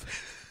next move?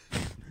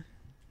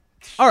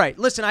 All right,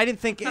 listen, I didn't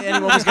think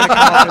anyone was going to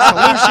come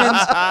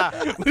up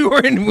with solutions.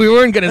 We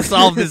weren't going to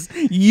solve this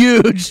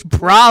huge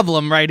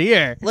problem right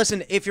here.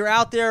 Listen, if you're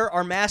out there,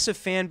 our massive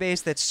fan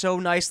base that so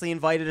nicely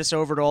invited us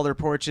over to all their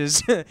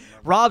porches,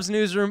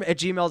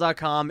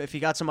 robsnewsroom@gmail.com. If you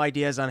got some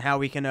ideas on how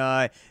we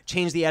can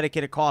change the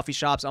etiquette at coffee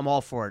shops, I'm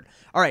all for it.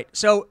 All right,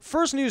 so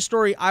first news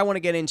story I want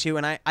to get into,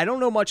 and I don't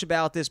know much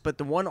about this, but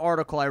the one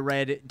article I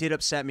read did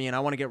upset me, and I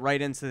want to get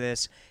right into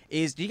this,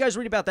 is, do you guys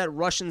read about that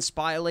Russian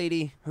spy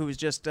lady who was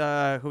just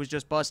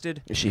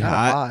busted? Is she kinda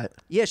hot?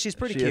 Yeah, she's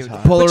pretty She is cute.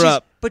 hot. Pull her she's-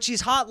 up. But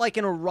she's hot like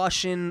in a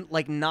Russian,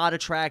 like not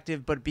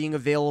attractive, but being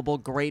available,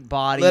 great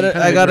body.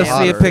 I gotta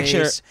see a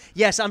picture. face.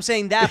 Yes, I'm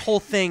saying that whole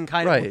thing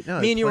kind of. Right,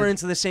 no, me and you it's were like-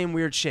 into the same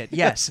weird shit.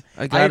 Yes,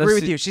 I I gotta agree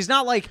with see- you. She's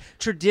not like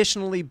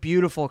traditionally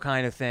beautiful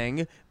kind of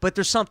thing, but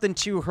there's something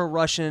to her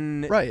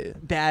Russian Right.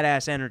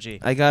 badass energy.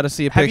 I gotta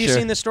see a Have picture. you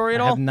seen this story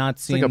at I all? have not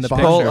seen like a the bomb.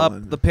 Pull picture.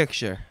 up the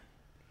picture.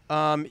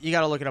 You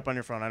got to look it up on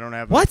your phone. I don't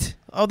have it. What?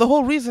 Oh, the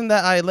whole reason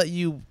that I let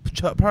you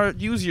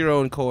use your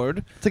own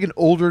cord. It's like an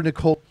older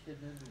Nicole.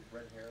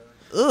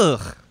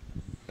 Ugh.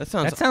 That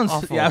sounds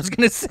awful. Yeah, I was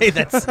gonna say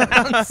that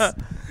sounds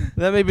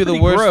That may be the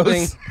pretty worst gross.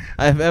 thing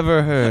I've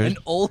ever heard. an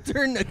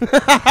older.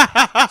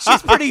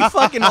 She's pretty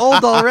fucking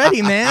old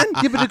already, man.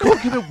 Yeah, but Nicole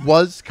Kidman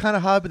was kind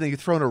of hot, but then you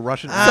throw in a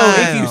Russian. So I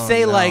if you don't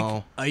say like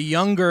know. a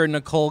younger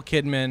Nicole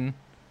Kidman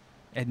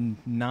and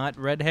not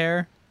red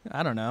hair,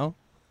 I don't know.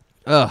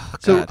 Ugh.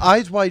 so God.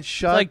 Eyes Wide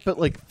Shut, Like- but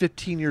like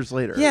 15 years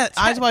later. Yeah,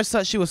 Eyes Wide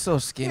Shut. She was so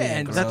skinny. Yeah,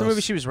 and Is that the gross.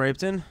 movie she was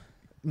raped in?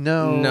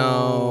 No.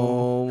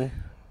 No.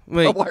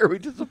 Wait, Why are we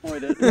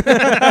disappointed? no,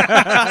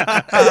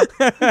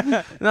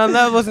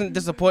 that wasn't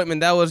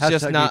disappointment. That was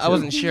just Hashtag not. me I too.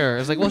 wasn't sure.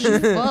 It's like, well, she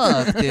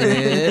fucked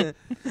it.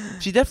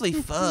 She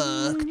definitely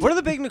fucked. What are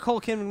the big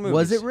Nicole Kidman movies?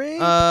 Was it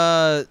rape?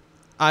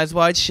 Eyes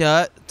Wide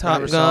Shut, Top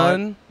Never saw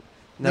Gun.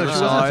 No, Never she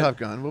saw wasn't it. in Top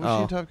Gun. What was she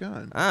Oh. in Top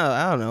Gun?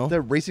 I don't know.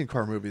 That racing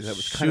car movie that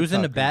was She kind of was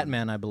into Top Gun.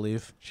 Batman, I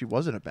believe. She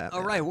wasn't a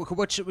Batman. Oh, right.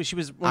 What she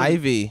was. one of the-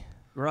 Ivy.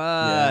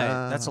 Right.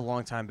 Yeah. That's a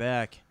long time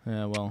back.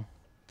 Yeah, well,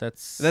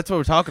 that's That's what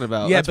we're talking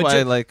about. Yeah, That's but why,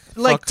 you- like,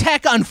 like fuck.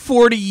 tack on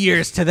 40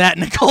 years to that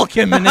Nicole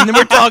Kidman, and then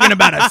we're talking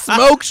about a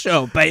smoke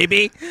show,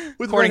 baby.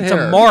 With According red to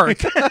hair. Mark.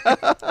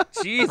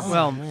 Jeez.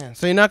 Well, Man.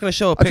 So you're not going to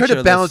show a I'm picture trying to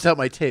of balance this, out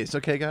my taste,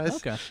 okay, guys?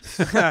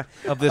 Okay.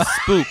 of this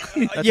spook.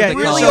 That's Yeah, what they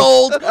Really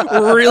call it.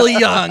 old, really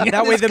young.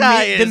 that way This the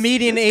guy the is-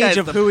 median this age guy's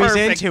of the who he's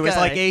perfect into is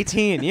like guy.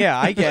 18. Yeah,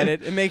 I get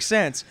it. It makes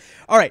sense.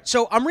 All right,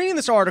 so I'm reading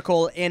this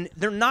article, and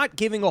they're not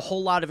giving a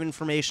whole lot of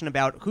information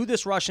about who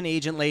this Russian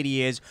agent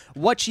lady is,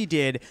 what she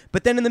did,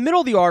 but then in the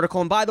middle of the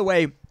article, and by the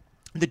way,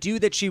 the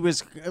dude that she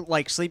was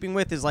like sleeping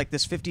with is like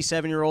this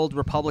 57-year-old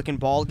Republican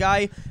bald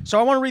guy. So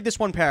I want to read this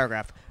one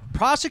paragraph.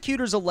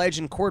 Prosecutors allege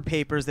in court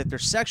papers that their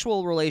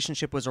sexual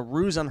relationship was a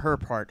ruse on her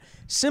part,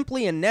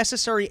 simply a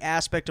necessary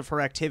aspect of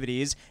her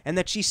activities, and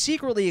that she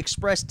secretly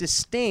expressed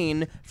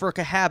disdain for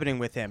cohabiting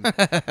with him.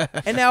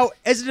 And now,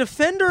 as a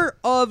defender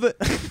of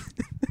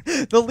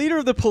the leader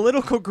of the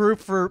political group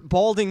for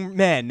balding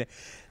men,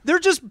 they're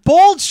just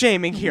bald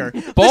shaming here.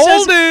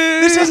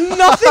 This has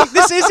nothing.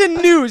 This isn't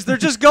news. They're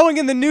just going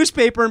in the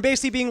newspaper and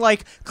basically being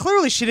like,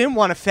 clearly she didn't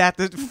want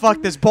to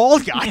fuck this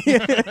bald guy.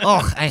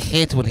 Oh, I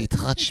hate when he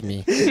touched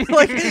me.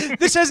 Like,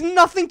 this has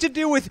nothing to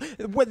do with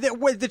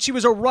that she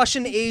was a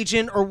Russian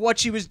agent or what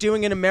she was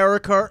doing in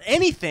America or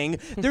anything.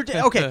 They're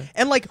okay.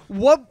 And like,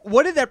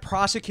 what did that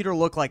prosecutor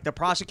look like? The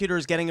prosecutor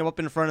is getting him up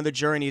in front of the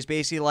jury, and he's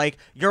basically like,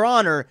 Your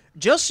Honor,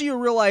 just so you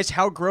realize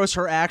how gross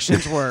her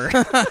actions were,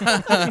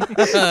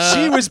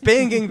 she was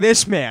banging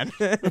this man.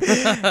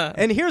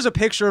 And here's a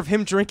picture of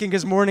him drinking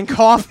his morning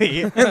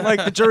coffee, and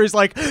like the jury's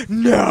like,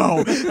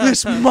 No,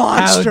 this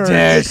monster. How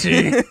dare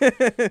she?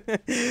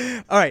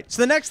 All right,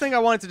 so the next thing I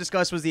wanted to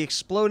discuss was the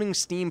exploding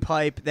steam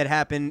pipe that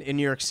happened in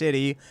New York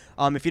City.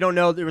 If you don't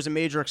know, there was a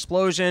major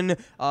explosion.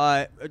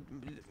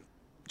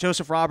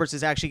 Joseph Roberts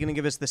is actually going to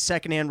give us the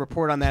secondhand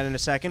report on that in a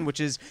second, which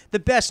is the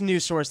best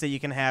news source that you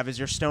can have is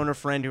your stoner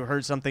friend who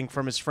heard something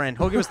from his friend.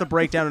 He'll give us the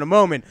breakdown in a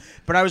moment.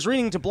 But I was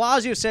reading de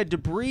Blasio said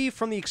debris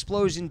from the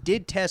explosion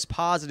did test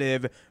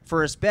positive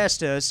for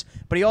asbestos,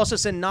 but he also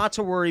said not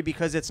to worry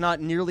because it's not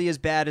nearly as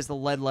bad as the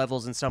lead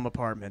levels in some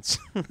apartments.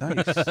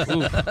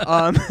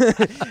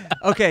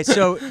 Okay,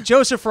 so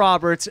Joseph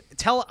Roberts,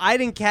 I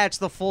didn't catch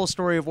the full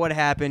story of what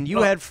happened.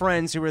 You had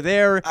friends who were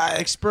there,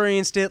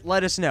 experienced it.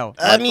 Let us know.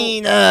 I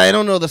mean, I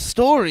don't know the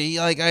story.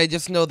 Like, I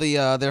just know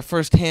their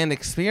first-hand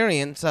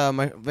experience.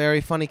 My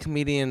very funny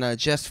comedian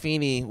Jess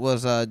Feeney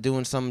was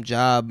doing some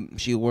job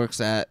she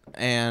works at,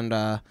 and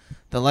the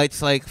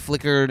lights like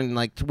flickered and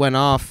like went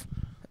off,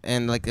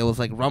 and like it was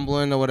like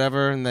rumbling or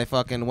whatever, and they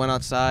fucking went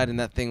outside, and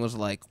that thing was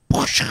like,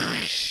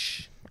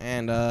 whoosh,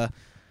 and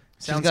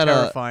sounds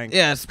terrifying.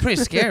 Yeah, it's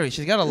pretty scary.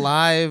 She got a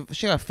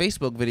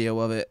Facebook video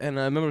of it, and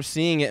I remember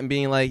seeing it and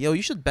being like, "Yo,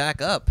 you should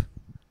back up,"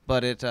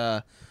 but it.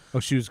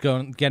 She was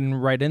getting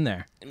right in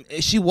there.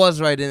 She was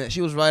right in it.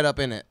 She was right up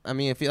in it. I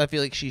mean, I feel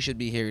like she should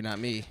be here, not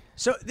me.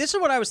 So this is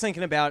what I was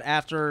thinking about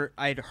after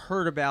I'd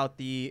heard about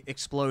the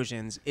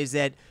explosions, is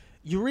that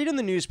you read in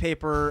the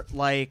newspaper,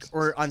 like,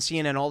 or on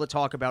CNN, all the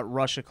talk about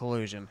Russia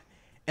collusion.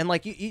 And,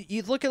 like,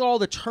 you look at all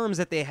the terms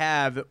that they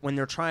have when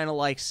they're trying to,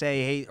 like,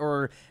 say, hey,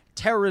 or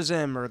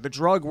terrorism or the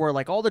drug war,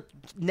 like, all the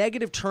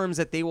negative terms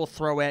that they will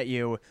throw at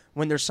you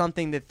when there's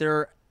something that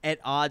they're at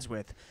odds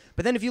with.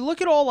 But then if you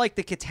look at all, like,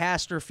 the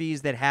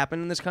catastrophes that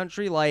happen in this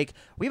country, like,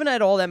 we haven't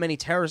had all that many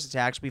terrorist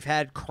attacks. We've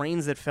had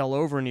cranes that fell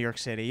over in New York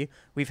City.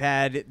 We've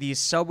had these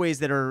subways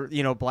that are,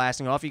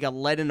 blasting off. You got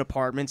lead in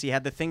apartments. You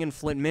had the thing in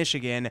Flint,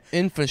 Michigan.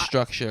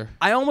 Infrastructure.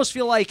 I almost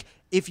feel like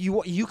if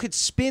you could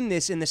spin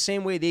this in the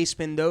same way they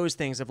spin those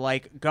things of,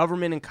 like,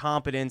 government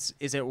incompetence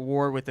is at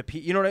war with the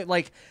people. You know what I mean?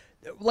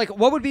 Like,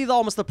 what would be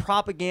almost the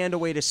propaganda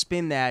way to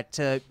spin that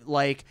to,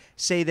 like,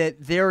 say that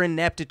their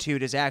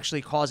ineptitude is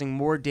actually causing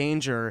more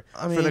danger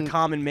for the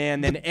common man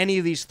than any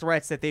of these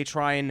threats that they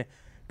try and...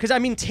 Because, I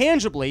mean,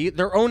 tangibly,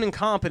 their own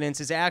incompetence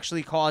is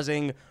actually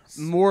causing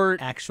more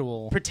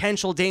actual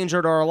potential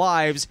danger to our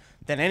lives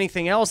than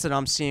anything else that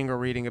I'm seeing or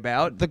reading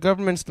about. The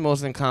government's the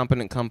most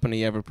incompetent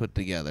company ever put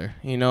together.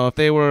 If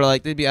they were,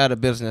 like, they'd be out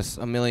of business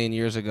a million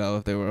years ago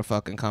if they were a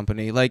fucking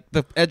company. Like,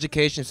 the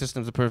education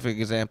system's a perfect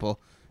example.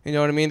 You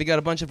know what I mean? They got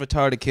a bunch of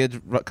retarded kids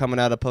coming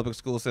out of public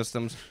school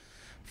systems.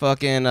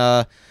 Fucking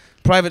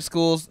private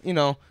schools,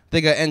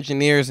 they got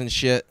engineers and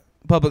shit.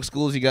 Public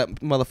schools, you got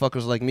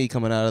motherfuckers like me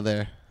coming out of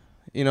there.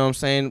 You know what I'm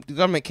saying? The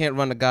government can't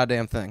run a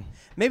goddamn thing.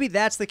 Maybe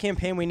that's the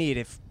campaign we need.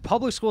 If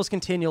public schools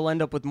continue, you'll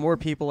end up with more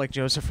people like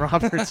Joseph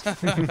Roberts.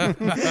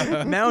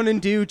 Mountain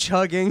Dew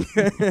chugging.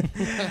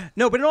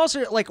 No, but it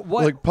also, like,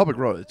 what? Like public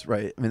roads,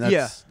 right? I mean,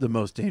 that's the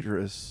most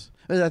dangerous.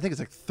 I think it's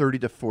like 30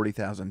 to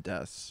 40,000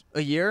 deaths.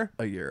 A year?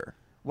 A year.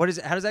 What is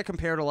it? How does that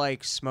compare to,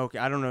 like, smoking?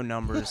 I don't know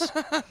numbers.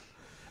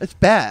 It's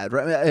bad,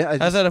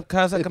 right? How's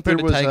that compared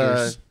to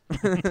tigers?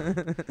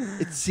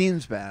 It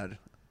seems bad.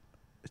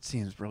 It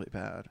seems really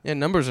bad. Yeah,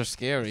 numbers are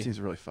scary. It seems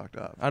really fucked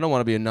up. I don't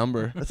want to be a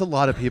number. That's a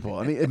lot of people.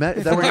 I mean,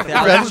 imagine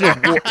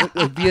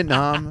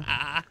Vietnam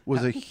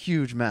was a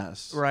huge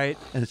mess. Right.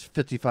 And it's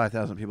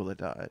 55,000 people that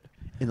died.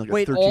 In like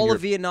Wait, a all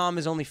of Vietnam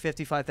is only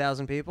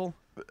 55,000 people?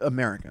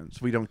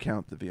 Americans. We don't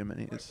count the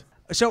Vietnamese.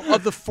 So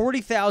of the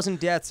 40,000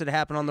 deaths that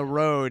happen on the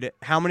road,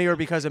 how many are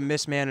because of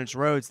mismanaged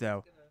roads,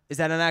 though? Is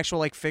that an actual,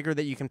 like, figure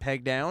that you can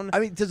peg down? I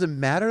mean, does it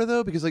matter,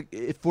 though? Because, like,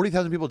 if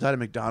 40,000 people died at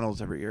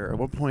McDonald's every year, at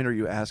what point are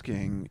you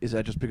asking, is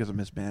that just because of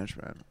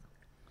mismanagement?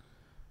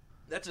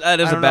 That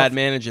is a bad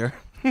manager.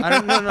 I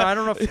don't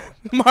know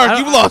if... Mark,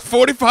 you've lost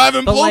 45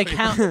 employees. But, like,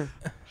 how...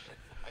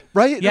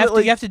 Right?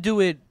 You have to do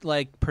it,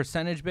 like,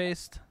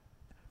 percentage-based?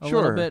 A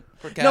little bit.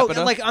 No,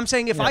 like, I'm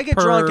saying if I get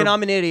drunk and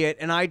I'm an idiot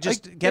and I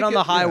just get on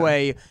the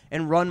highway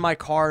and run my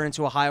car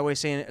into a highway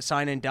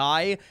sign and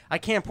die, I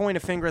can't point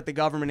a finger at the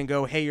government and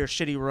go, hey, your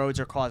shitty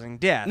roads are causing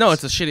death. No,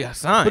 it's a shitty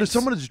sign. But if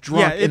someone is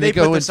drunk and they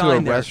go into a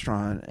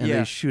restaurant and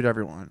they shoot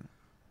everyone,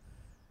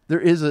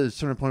 there is a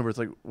certain point where it's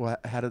like, well,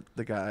 how did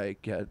the guy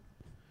get...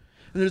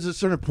 And there's a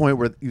certain point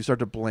where you start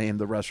to blame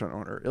the restaurant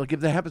owner. Like, if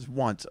that happens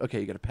once,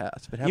 okay, you get a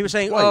pass. If it you were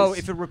saying, twice,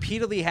 if it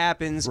repeatedly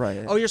happens...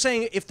 Right. Oh, you're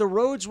saying if the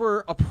roads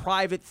were a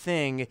private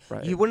thing,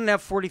 you wouldn't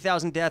have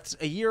 40,000 deaths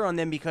a year on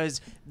them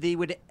because they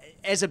would...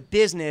 As a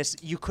business,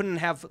 you couldn't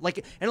have... Like,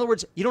 in other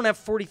words, you don't have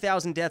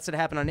 40,000 deaths that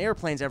happen on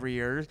airplanes every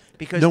year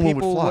because no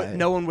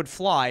one would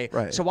fly.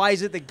 Right. So why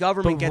is it the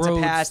government gets a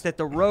pass that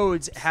the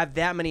roads have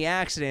that many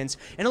accidents?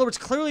 In other words,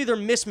 clearly they're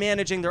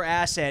mismanaging their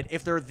asset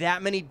if there are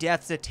that many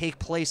deaths that take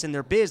place in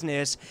their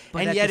business.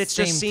 But and yet it's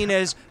just seen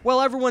as,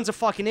 well, everyone's a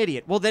fucking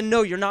idiot. Well, then,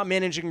 no, you're not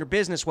managing your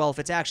business well if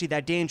it's actually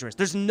that dangerous.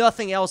 There's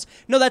nothing else.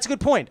 No, that's a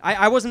good point.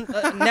 I wasn't,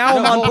 now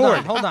I'm on board.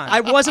 Hold on.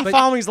 I wasn't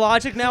following his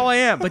logic, now I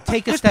am. But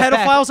take a this step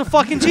back. pedophile's a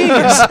fucking genius.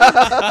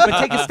 But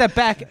take a step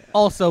back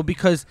also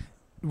because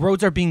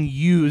roads are being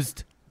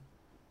used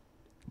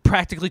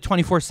practically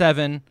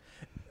 24/7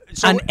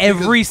 on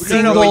every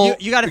single... No,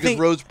 you got to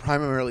think... roads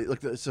primarily,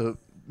 so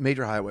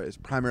major highways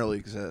primarily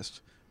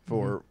exist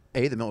for,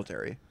 A, the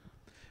military,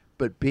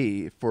 but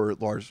B, for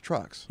large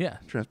trucks. Yeah.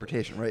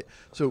 Transportation, right?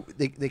 So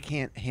they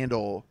can't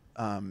handle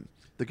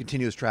the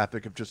continuous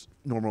traffic of just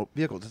normal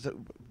vehicles. That's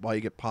why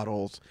you get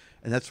potholes,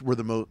 and that's where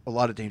a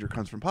lot of danger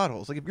comes from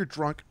potholes. Like if you're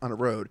drunk on a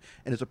road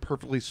and it's a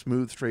perfectly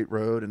smooth, straight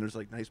road, and there's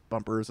like nice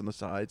bumpers on the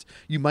sides,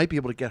 you might be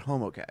able to get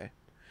home okay.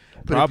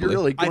 But if you're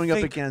really going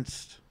up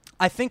against...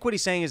 I think what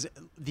he's saying is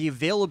the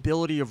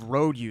availability of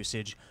road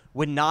usage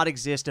would not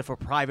exist if a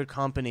private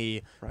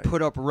company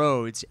put up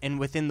roads and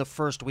within the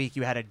first week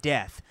you had a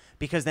death.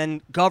 Because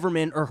then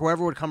government or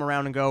whoever would come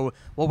around and go,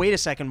 well, wait a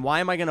second,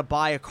 why am I going to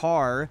buy a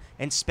car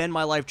and spend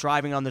my life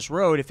driving on this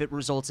road if it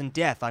results in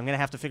death? I'm going to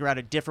have to figure out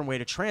a different way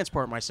to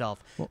transport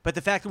myself. But the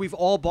fact that we've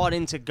all bought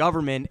into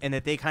government and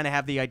that they kind of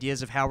have the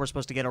ideas of how we're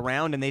supposed to get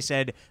around, and they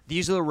said,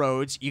 these are the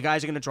roads, you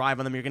guys are going to drive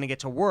on them, you're going to get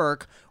to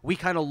work, we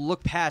kind of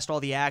look past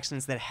all the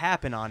accidents that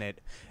happen on it.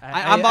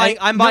 I'm buying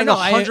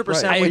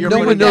 100% what you're No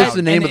one knows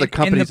the name and of the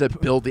companies that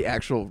build the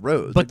actual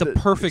roads. But the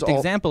perfect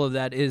example of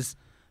that is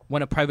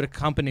when a private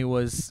company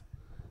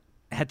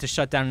had to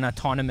shut down an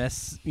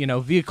autonomous,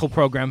 vehicle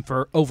program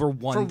for over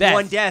one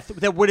death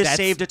that would have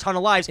saved a ton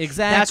of lives.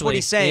 Exactly. That's what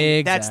he's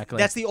saying. Exactly.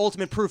 That's the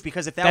ultimate proof,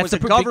 because if that was a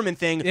government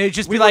thing, it'd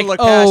just we be like,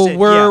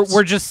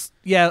 we're just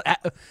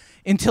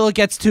until it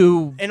gets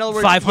to in other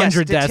words,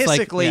 500 deaths.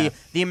 Statistically,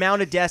 the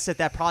amount of deaths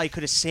that probably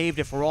could have saved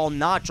if we're all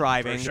not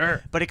driving,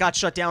 but it got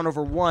shut down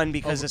over one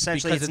because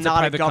essentially it's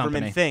not a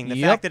government thing.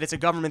 The fact that it's a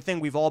government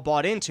thing, we've all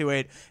bought into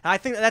it. And I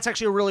think that's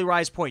actually a really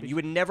wise point. You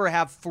would never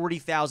have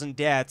 40,000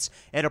 deaths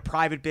at a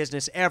private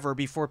business ever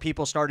before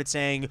people started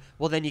saying,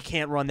 well, then you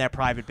can't run that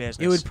private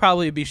business. It would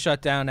probably be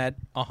shut down at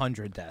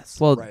 100 deaths.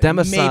 Well,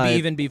 democide, maybe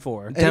even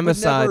before.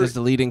 Democide is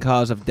the leading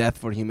cause of death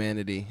for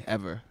humanity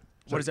ever.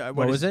 What is it?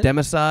 What was it?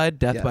 Democide,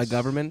 death by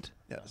government.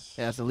 Yes.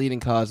 Yeah, it's the leading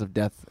cause of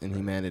death in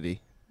humanity.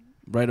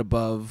 Right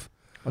above.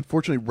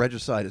 Unfortunately,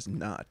 regicide is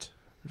not.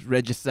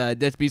 Regicide.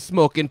 Let's be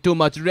smoking too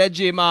much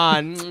Reggie,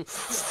 man. The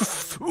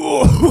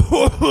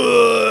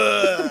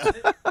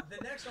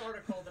next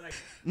article that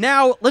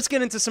Now, let's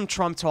get into some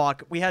Trump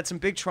talk. We had some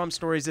big Trump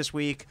stories this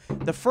week.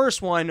 The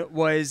first one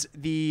was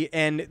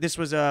and this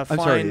was a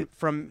fine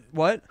from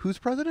what? Who's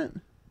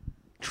president?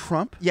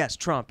 Trump? Yes,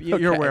 Trump.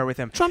 You're aware with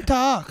him. Trump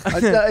talk.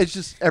 It's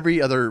just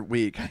every other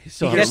week.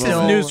 So he gets his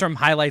news from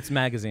Highlights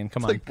magazine.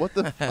 Come on. Like, what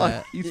the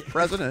fuck? He's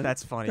president.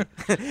 That's funny.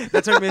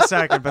 That took me a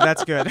second, but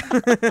that's good.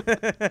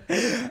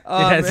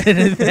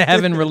 They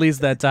haven't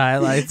released that to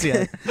Highlights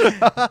yet.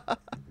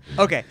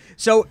 Okay,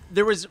 so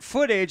there was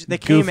footage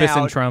that came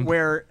out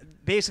where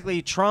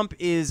basically Trump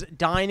is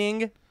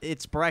dining.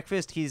 It's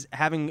breakfast. He's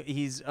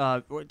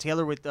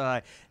together with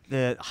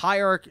the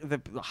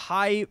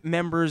high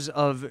members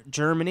of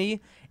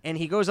Germany, and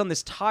he goes on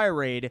this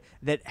tirade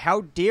that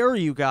how dare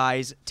you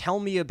guys tell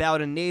me about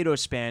a NATO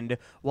spend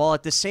while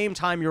at the same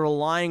time you're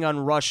relying on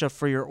Russia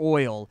for your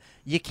oil.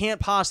 You can't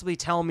possibly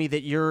tell me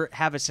that you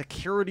have a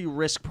security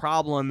risk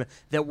problem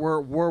that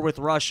we're at war with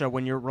Russia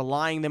when you're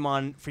relying them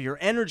on for your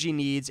energy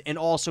needs and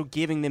also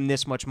giving them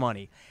this much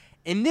money.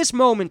 In this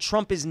moment,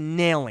 Trump is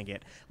nailing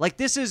it. Like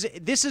this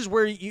is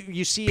where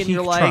you see and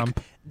you're like, Trump.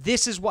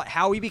 This is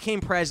how he became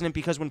president,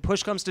 because when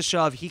push comes to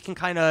shove, he can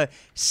kind of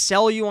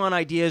sell you on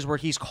ideas where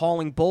he's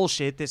calling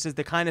bullshit. This is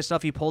the kind of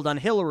stuff he pulled on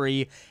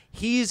Hillary.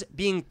 He's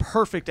being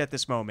perfect at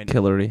this moment.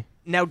 Hillary.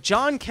 Now,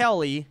 John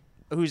Kelly,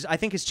 who's I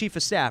think his chief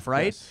of staff,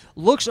 right, yes,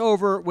 looks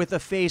over with a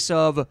face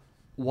of,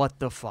 what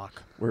the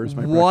fuck? Where's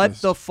my What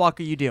breakfast? the fuck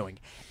are you doing?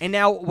 And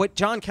now what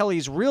John Kelly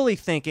is really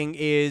thinking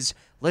is,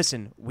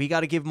 listen, we got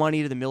to give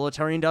money to the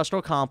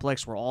military-industrial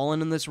complex. We're all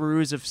in this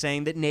ruse of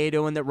saying that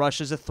NATO and that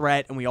Russia's a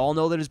threat, and we all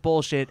know that it's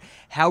bullshit.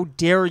 How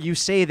dare you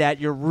say that?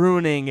 You're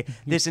ruining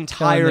this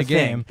entire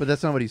thing. But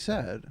that's not what he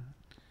said.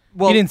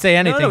 Well, he didn't say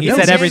anything. No, he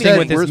said everything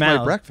with his Where's mouth.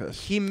 My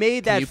breakfast? He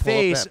made that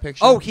face.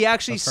 He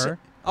actually said.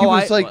 He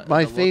was like,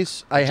 my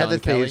face, I had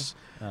that face.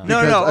 No,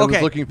 okay. I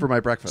was looking for my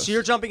breakfast. So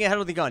you're jumping ahead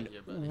of the gun.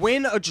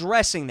 When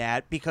addressing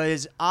that,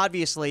 because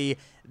obviously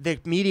the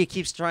media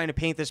keeps trying to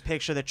paint this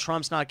picture that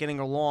Trump's not getting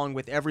along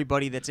with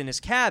everybody that's in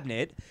his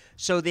cabinet,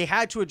 so they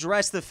had to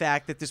address the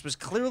fact that this was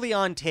clearly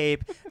on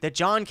tape, that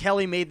John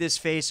Kelly made this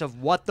face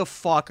of, what the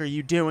fuck are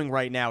you doing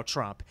right now,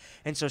 Trump?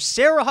 And so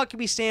Sarah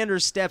Huckabee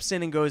Sanders steps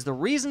in and goes, the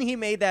reason he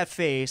made that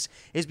face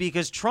is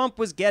because Trump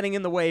was getting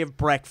in the way of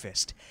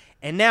breakfast.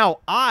 And now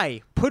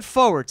I put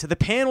forward to the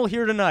panel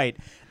here tonight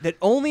that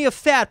only a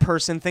fat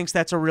person thinks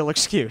that's a real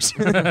excuse.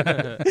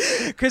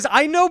 Because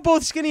I know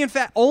both skinny and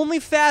fat. Only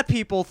fat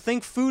people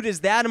think food is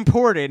that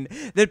important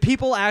that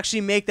people actually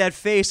make that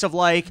face of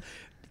like,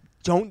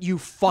 don't you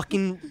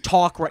fucking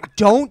talk right.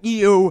 Don't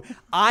you.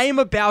 I am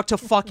about to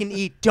fucking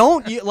eat.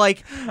 Don't you.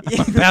 Like.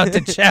 I'm about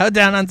to chow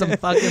down on some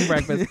fucking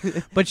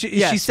breakfast. But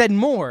she said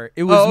more.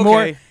 It was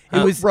more. It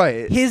was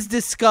right. his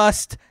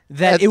disgust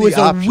that it was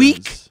a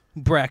weak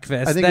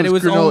breakfast. I think that it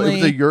was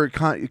only it was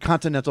a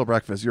continental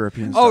breakfast,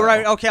 European style. Oh,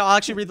 right. Okay, I'll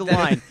actually read the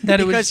line.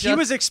 Because he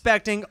was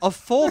expecting a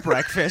full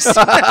breakfast.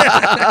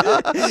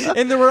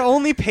 And there were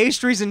only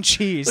pastries and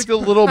cheese. Like the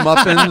little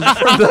muffins.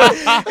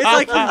 It's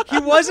like he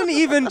wasn't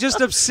even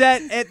just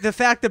upset at the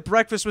fact that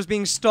breakfast was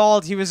being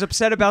stalled. He was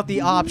upset about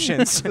the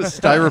options.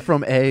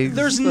 Styrofoam eggs.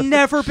 There's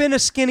never been a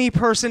skinny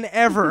person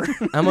ever.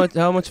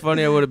 How much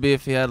funnier would it be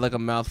if he had like a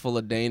mouthful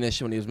of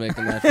Danish when he was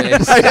making that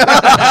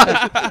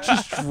face?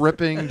 Just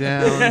dripping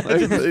down.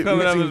 Like,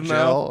 coming out of his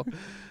gel.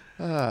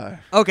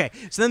 Okay,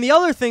 so then the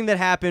other thing that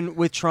happened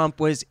with Trump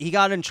was he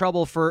got in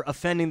trouble for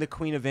offending the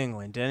Queen of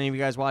England. Did any of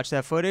you guys watch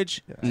that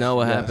footage? Yes. No,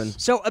 what happened?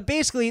 So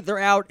basically, they're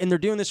out and they're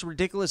doing this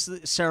ridiculous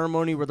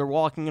ceremony where they're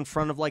walking in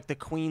front of like the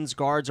Queen's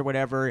guards or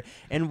whatever.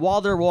 And while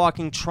they're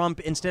walking,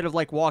 Trump, instead of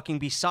like walking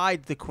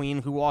beside the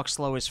Queen, who walks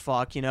slow as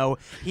fuck, you know,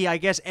 he I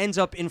guess ends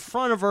up in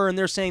front of her, and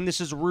they're saying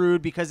this is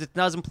rude because it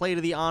doesn't play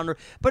to the honor.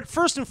 But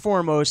first and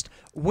foremost,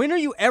 when are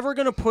you ever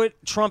going to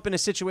put Trump in a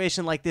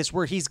situation like this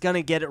where he's going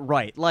to get it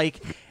right?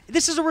 Like,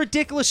 this is a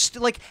ridiculous,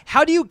 like,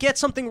 how do you get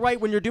something right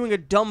when you're doing a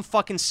dumb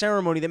fucking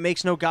ceremony that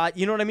makes no god,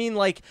 you know what I mean?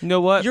 Like, you know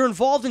what? You're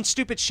involved in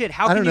stupid shit.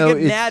 How can you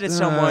get mad at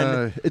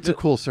someone? It's a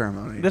cool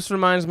ceremony. This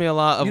reminds me a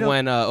lot of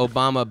when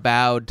Obama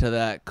bowed to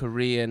that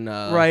Korean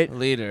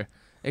leader,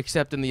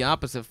 except in the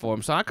opposite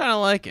form. So I kind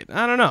of like it.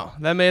 I don't know.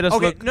 That made us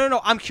look...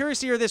 No. I'm curious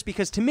to hear this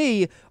because to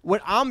me,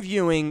 what I'm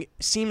viewing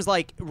seems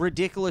like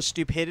ridiculous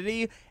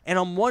stupidity, and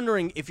I'm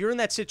wondering if you're in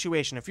that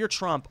situation, if you're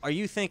Trump, are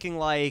you thinking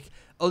like,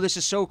 oh, this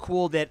is so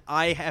cool that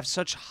I have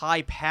such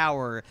high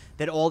power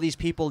that all these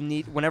people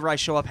need, whenever I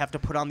show up, have to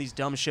put on these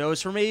dumb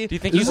shows for me? Do you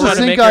think This he's is the trying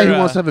to same make guy her, who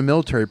wants to have a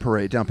military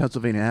parade down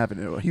Pennsylvania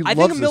Avenue. He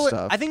loves this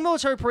stuff. I think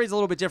military parade's a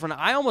little bit different.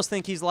 I almost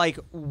think he's like,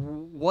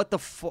 what the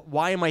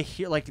why am I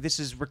here? Like, this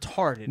is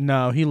retarded.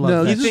 No, he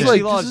loves that this shit. is like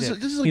He loves this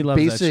is He like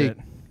loves that basic.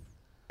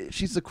 shit.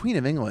 She's the Queen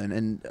of England,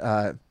 and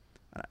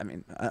I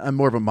mean, I'm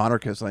more of a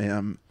monarchist. I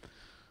am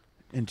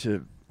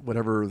into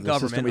whatever the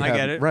Government, system we I have,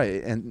 get it.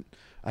 right? And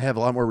I have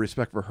a lot more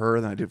respect for her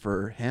than I do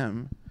for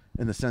him,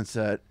 in the sense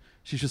that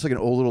she's just like an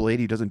old little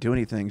lady who doesn't do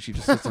anything. She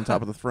just sits on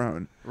top of the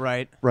throne,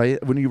 Right. right?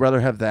 Wouldn't you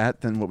rather have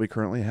that than what we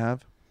currently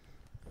have?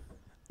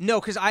 No,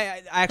 because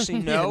I actually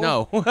know.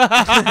 No. No.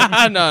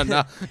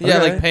 Yeah, Okay.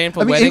 like paying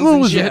for I mean, weddings England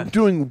and was shit.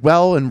 doing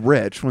well and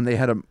rich when they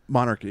had a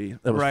monarchy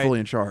that was Right. fully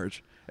in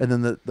charge, and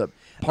then the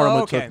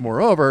Parliament okay. took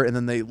more over, and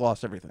then they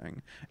lost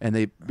everything, and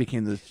they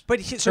became this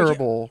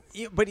terrible.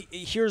 But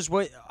here's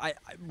what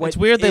It's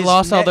weird they is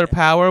lost all net- their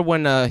power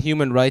when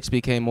human rights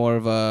became more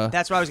of a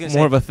That's what I was going to say.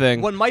 more of a thing.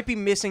 What might be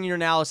missing in your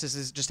analysis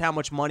is just how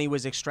much money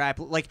was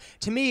extracted. Like,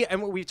 to me,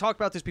 and we talked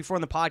about this before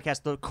in the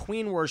podcast, the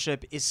queen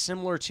worship is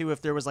similar to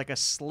if there was like a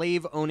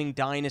slave-owning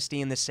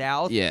dynasty in the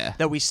South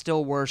that we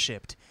still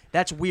worshipped.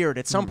 That's weird.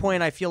 At some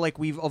point, I feel like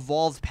we've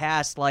evolved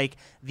past like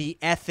the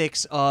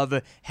ethics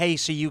of, hey,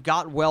 so you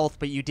got wealth,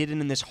 but you did it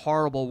in this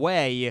horrible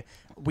way.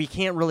 We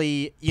can't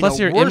really, Plus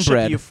you're worship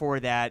inbred. you for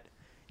that.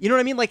 You know what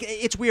I mean? Like,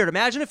 it's weird.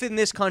 Imagine if in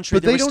this country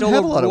But there they was don't still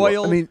have a lot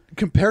royal. of. I mean,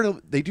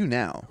 comparatively, they do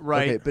now,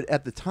 Right. Okay, but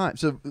at the time,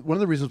 so one of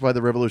the reasons why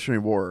the Revolutionary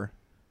War,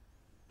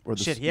 or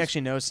the shit, he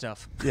actually knows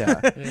stuff. yeah.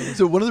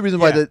 So one of the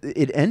reasons why Yeah.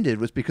 it ended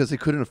was because they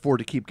couldn't afford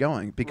to keep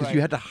going, because Right.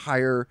 you had to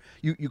hire.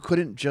 You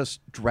couldn't just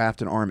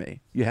draft an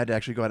army. You had to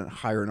actually go out and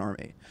hire an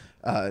army.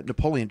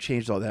 Napoleon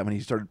changed all that when he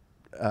started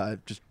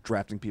just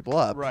drafting people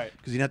up, Right.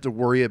 Because you didn't have to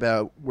worry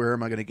about where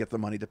am I going to get the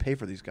money to pay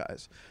for these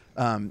guys.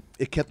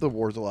 It kept the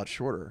wars a lot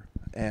shorter,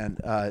 and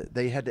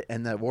they had to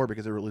end that war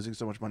because they were losing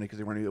so much money because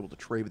they weren't able to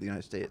trade with the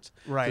United States.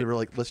 Right. So they were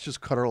like, let's just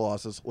cut our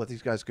losses, let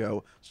these guys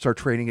go, start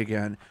trading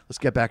again. Let's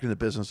get back into the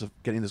business of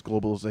getting this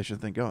globalization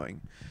thing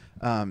going.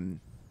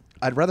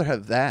 I'd rather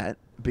have that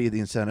be the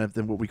incentive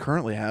than what we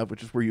currently have,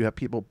 which is where you have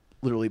people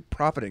literally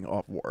profiting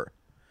off war.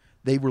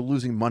 They were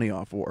losing money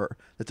off war.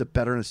 That's a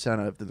better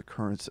incentive than the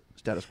current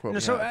status quo. No, we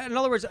so, have. in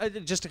other words,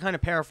 just to kind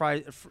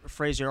of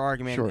phrase your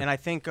argument, Sure. and I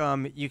think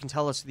you can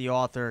tell us the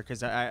author,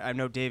 because I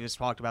know Davis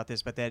talked about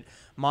this, but that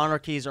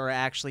monarchies are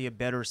actually a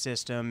better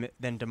system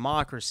than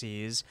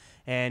democracies.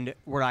 And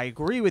where I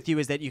agree with you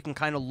is that you can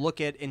kind of look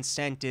at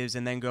incentives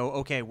and then go,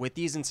 okay, with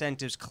these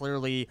incentives,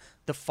 clearly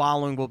the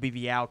following will be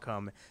the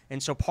outcome.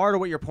 And so part of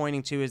what you're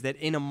pointing to is that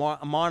in a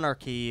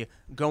monarchy,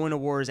 going to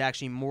war is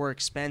actually more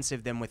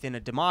expensive than within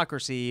a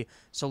democracy.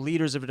 So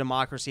leaders of a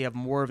democracy have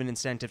more of an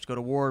incentive to go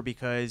to war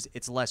because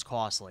it's less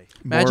costly.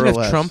 Imagine More or if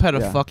less, Trump had to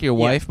yeah. fuck your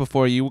wife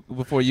before you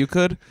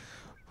could.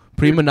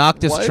 Prima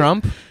noctis What?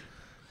 Trump.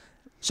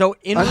 So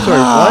in I'm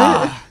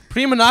sorry, what?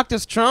 Prima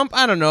noctis Trump.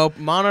 I don't know.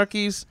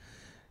 Monarchies.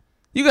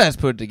 You guys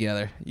put it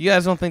together. You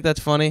guys don't think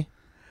that's funny?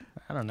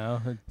 I don't know.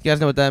 You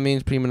guys know what that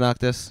means? Prima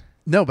noctis.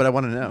 No, but I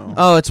want to know.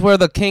 Oh, it's where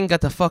the king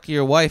got to fuck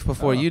your wife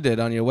before you did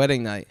on your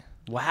wedding night.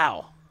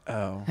 Wow.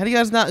 Oh, How do you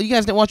guys not? You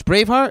guys didn't watch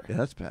Braveheart? yeah,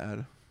 that's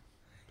bad.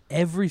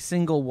 Every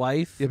single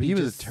wife. Yeah, but he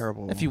was just-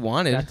 terrible. If you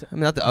wanted, Got to- I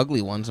mean, not the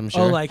ugly ones. I'm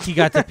sure. Oh, like he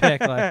got to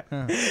pick. Like,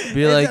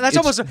 Be like, that's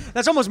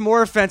it's- almost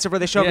more offensive where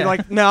they show up and Yeah. be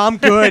like, no, I'm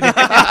good. like,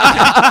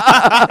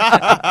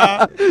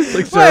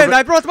 Wait,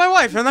 I brought my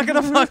wife. I'm not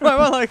gonna fuck my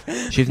wife.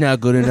 Like, she's not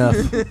good enough.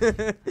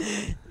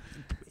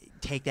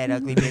 take that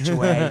ugly bitch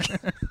away.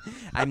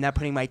 I'm not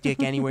putting my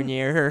dick anywhere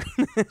near her.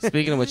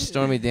 Speaking of which,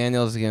 Stormy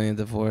Daniels is getting a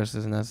divorce.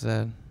 Isn't that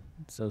sad?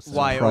 So sad.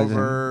 Why, Surprising.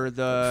 over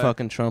the...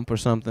 Fucking Trump or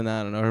something.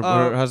 I don't know.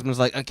 Her husband's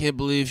like, I can't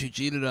believe she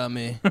cheated on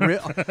me.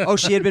 Oh,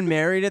 she had been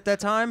married at that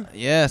time?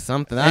 Yeah,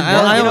 something. You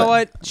know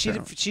what?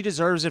 She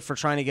deserves it for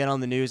trying to get on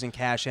the news and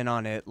cash in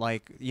on it.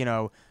 Like, you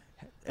know...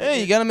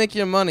 Hey, you gotta make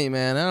your money,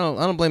 man.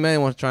 I don't blame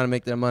anyone for trying to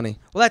make their money.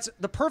 Well, that's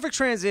the perfect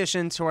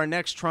transition to our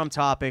next Trump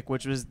topic,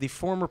 which was the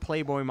former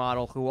Playboy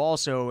model who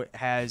also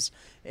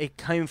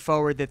came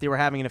forward that they were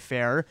having an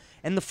affair.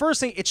 And the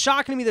first thing, it's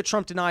shocking to me that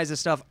Trump denies this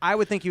stuff. I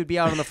would think he would be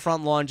out on the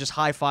front lawn just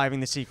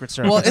high-fiving the Secret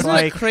Service. Well, isn't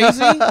it crazy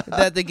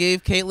that they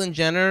gave Caitlyn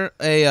Jenner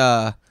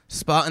a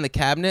spot in the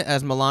cabinet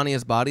as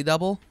Melania's body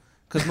double?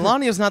 Because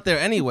Melania's not there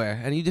anywhere,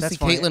 and you just That's see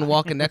funny. Caitlyn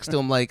walking next to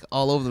him like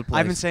all over the place.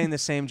 I've been saying the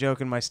same joke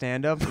in my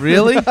stand-up.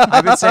 Really?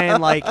 I've been saying,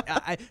 like,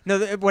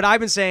 what I've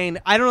been saying,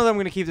 I don't know that I'm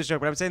going to keep this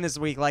joke, but I'm saying this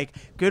week, like,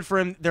 good for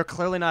him. They're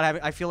clearly not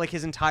having, I feel like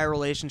his entire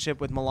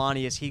relationship with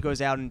Melania is he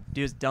goes out and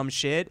does dumb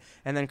shit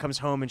and then comes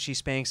home and she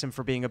spanks him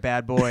for being a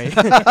bad boy.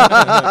 And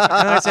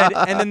I said,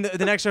 and then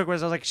the next joke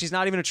was, I was like, she's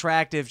not even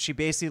attractive. She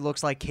basically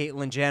looks like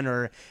Caitlyn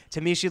Jenner. To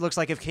me, she looks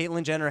like if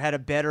Caitlyn Jenner had a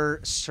better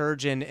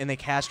surgeon and they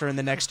cast her in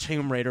the next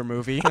Tomb Raider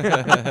movie.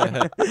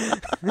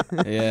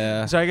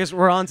 Yeah. So I guess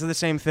we're on to the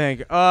same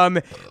thing.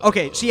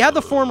 Okay, she had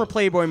the former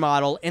Playboy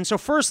model, and so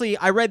firstly,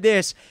 I read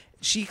this.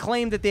 She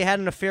claimed that they had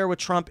an affair with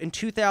Trump in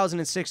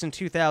 2006 and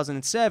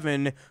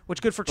 2007,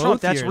 which good for Trump.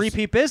 Both That's years.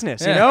 repeat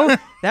business, you Yeah. know?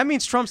 That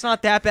means Trump's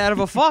not that bad of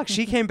a fuck.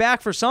 She came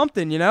back for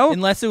something, you know?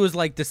 Unless it was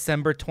like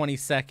December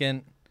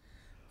 22nd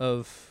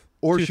of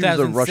Or she was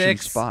a 2006, Russian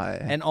spy.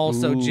 and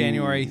also Ooh.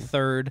 January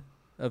 3rd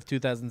of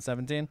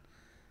 2017.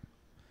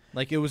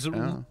 Like it was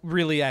Oh.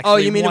 really actually. Oh,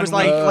 you mean it was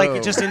one like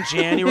week. just in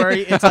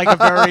January? It's like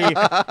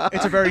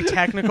it's a very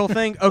technical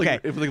thing. Okay.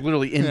 It was like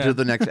literally into Yeah.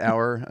 the next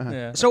hour.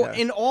 Yeah. So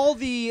in all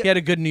the He had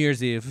a good New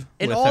Year's Eve.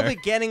 in with all her. the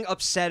getting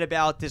upset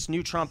about this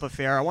new Trump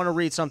affair, I want to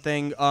read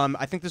something.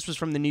 I think this was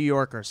from the New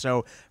Yorker.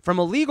 So, from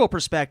a legal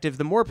perspective,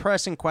 the more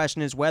pressing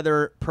question is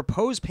whether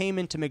proposed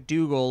payment to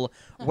McDougal,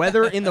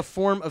 whether in the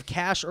form of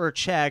cash or a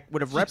check,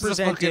 would have Just a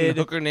fucking represented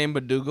hooker named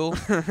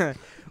Badougal.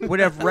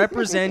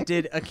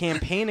 a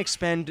campaign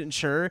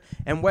expenditure,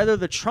 and whether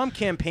the Trump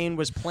campaign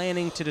was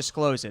planning to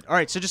disclose it. All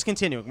right, so just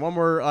continuing. One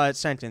more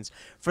sentence.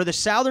 For the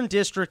Southern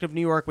District of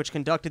New York, which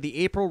conducted the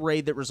April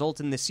raid that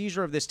resulted in the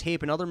seizure of this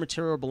tape and other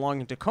material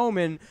belonging to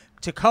Cohen,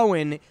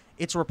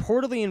 it's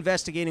reportedly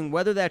investigating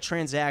whether that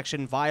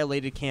transaction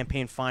violated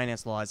campaign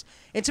finance laws.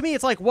 And to me,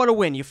 it's like, what a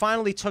win. You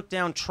finally took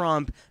down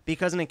Trump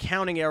because an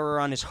accounting error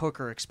on his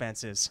hooker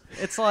expenses.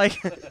 It's like,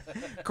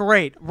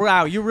 great.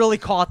 Wow, you really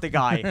caught the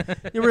guy.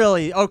 You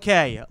really,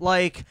 okay.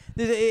 Like,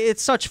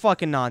 it's such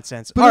fucking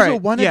nonsense. But All also,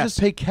 right, why not yes. just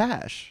pay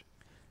cash?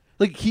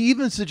 Like, he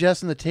even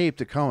suggests in the tape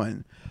to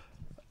Cohen,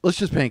 let's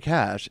just pay in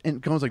cash.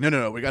 And Cohen's like,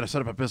 no, we got to set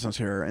up a business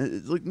here. And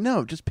it's like,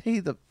 no, just pay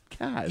the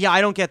cash. Yeah,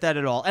 I don't get that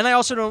at all. And I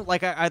also don't,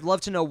 like, I'd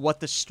love to know what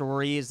the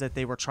story is that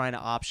they were trying to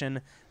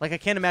option. Like, I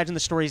can't imagine the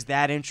story is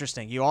that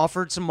interesting. You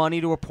offered some money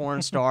to a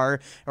porn star,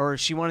 or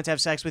she wanted to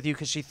have sex with you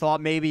because she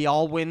thought maybe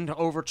I'll win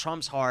over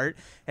Trump's heart,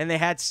 and they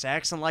had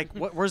sex, and, like,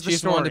 where's the She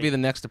just story? wanted to be the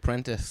next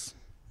apprentice.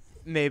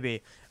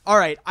 Maybe. All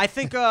right. I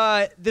think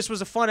this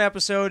was a fun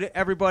episode,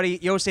 everybody.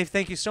 Yosef,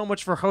 thank you so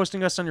much for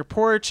hosting us on your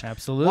porch.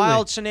 Absolutely.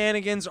 Wild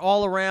shenanigans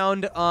all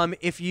around.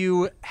 If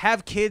you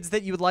have kids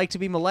that you would like to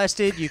be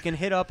molested, you can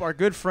hit up our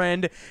good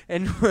friend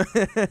and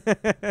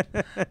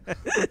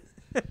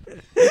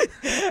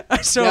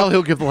so Now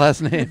he'll give the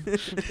last name.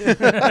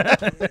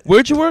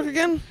 Where'd you work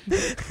again?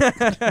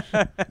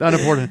 Not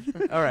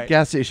important. all right.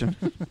 Gas station.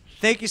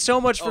 Thank you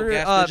so much for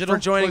Gas Digital?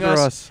 joining Plug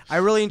us. us. I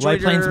really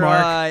enjoyed White Plains your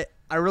Mark.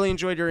 I really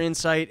enjoyed your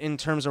insight in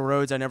terms of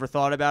roads. I never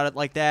thought about it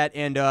like that.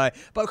 And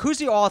but who's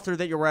the author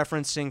that you're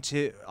referencing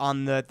to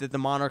on the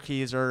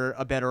monarchies are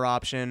a better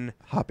option?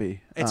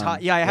 Hoppy. It's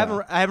yeah. I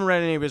haven't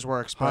read any of his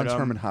works. But, Hans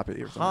Hermann Hoppy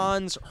or something.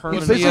 Hans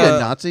Hermann. He's basically Yeah. a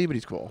Nazi, but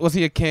he's cool. Was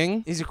he a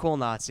king? He's a cool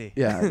Nazi.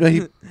 Yeah, no,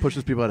 he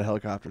pushes people out of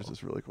helicopters.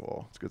 It's really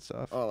cool. It's good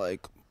stuff. Oh,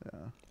 like,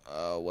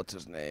 Yeah. what's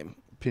his name?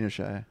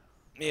 Pinochet.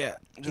 Yeah.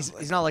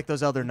 He's not like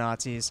those other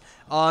Nazis.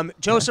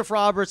 Joseph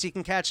Roberts, you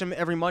can catch him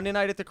every Monday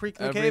night at the Creek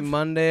in the Every Cave.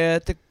 Monday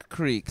at the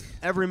Creek.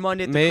 Every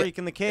Monday at the Creek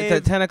in the It's Cave.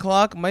 at 10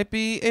 o'clock. Might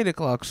be 8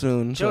 o'clock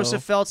soon.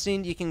 Joseph so.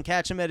 Feldstein, you can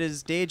catch him at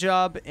his day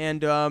job,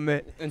 and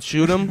And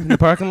shoot him in the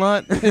parking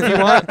lot if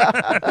you want.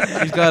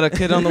 He's got a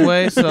kid on the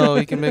way, so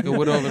he can make a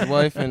widow of his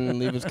wife and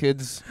leave his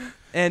kids.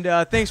 And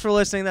thanks for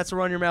listening. That's the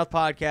Run Your Mouth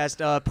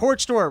podcast.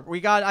 Porch Store. We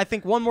got, I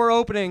think, one more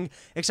opening,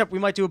 except we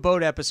might do a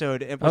boat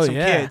episode with some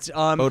kids.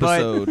 But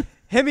Boatisode.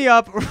 hit me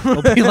up.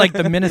 It'll be like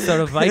the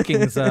Minnesota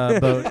Vikings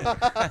boat.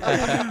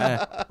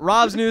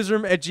 Rob's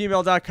Newsroom at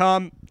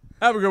gmail.com.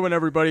 Have a good one,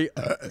 everybody.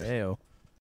 Heyo.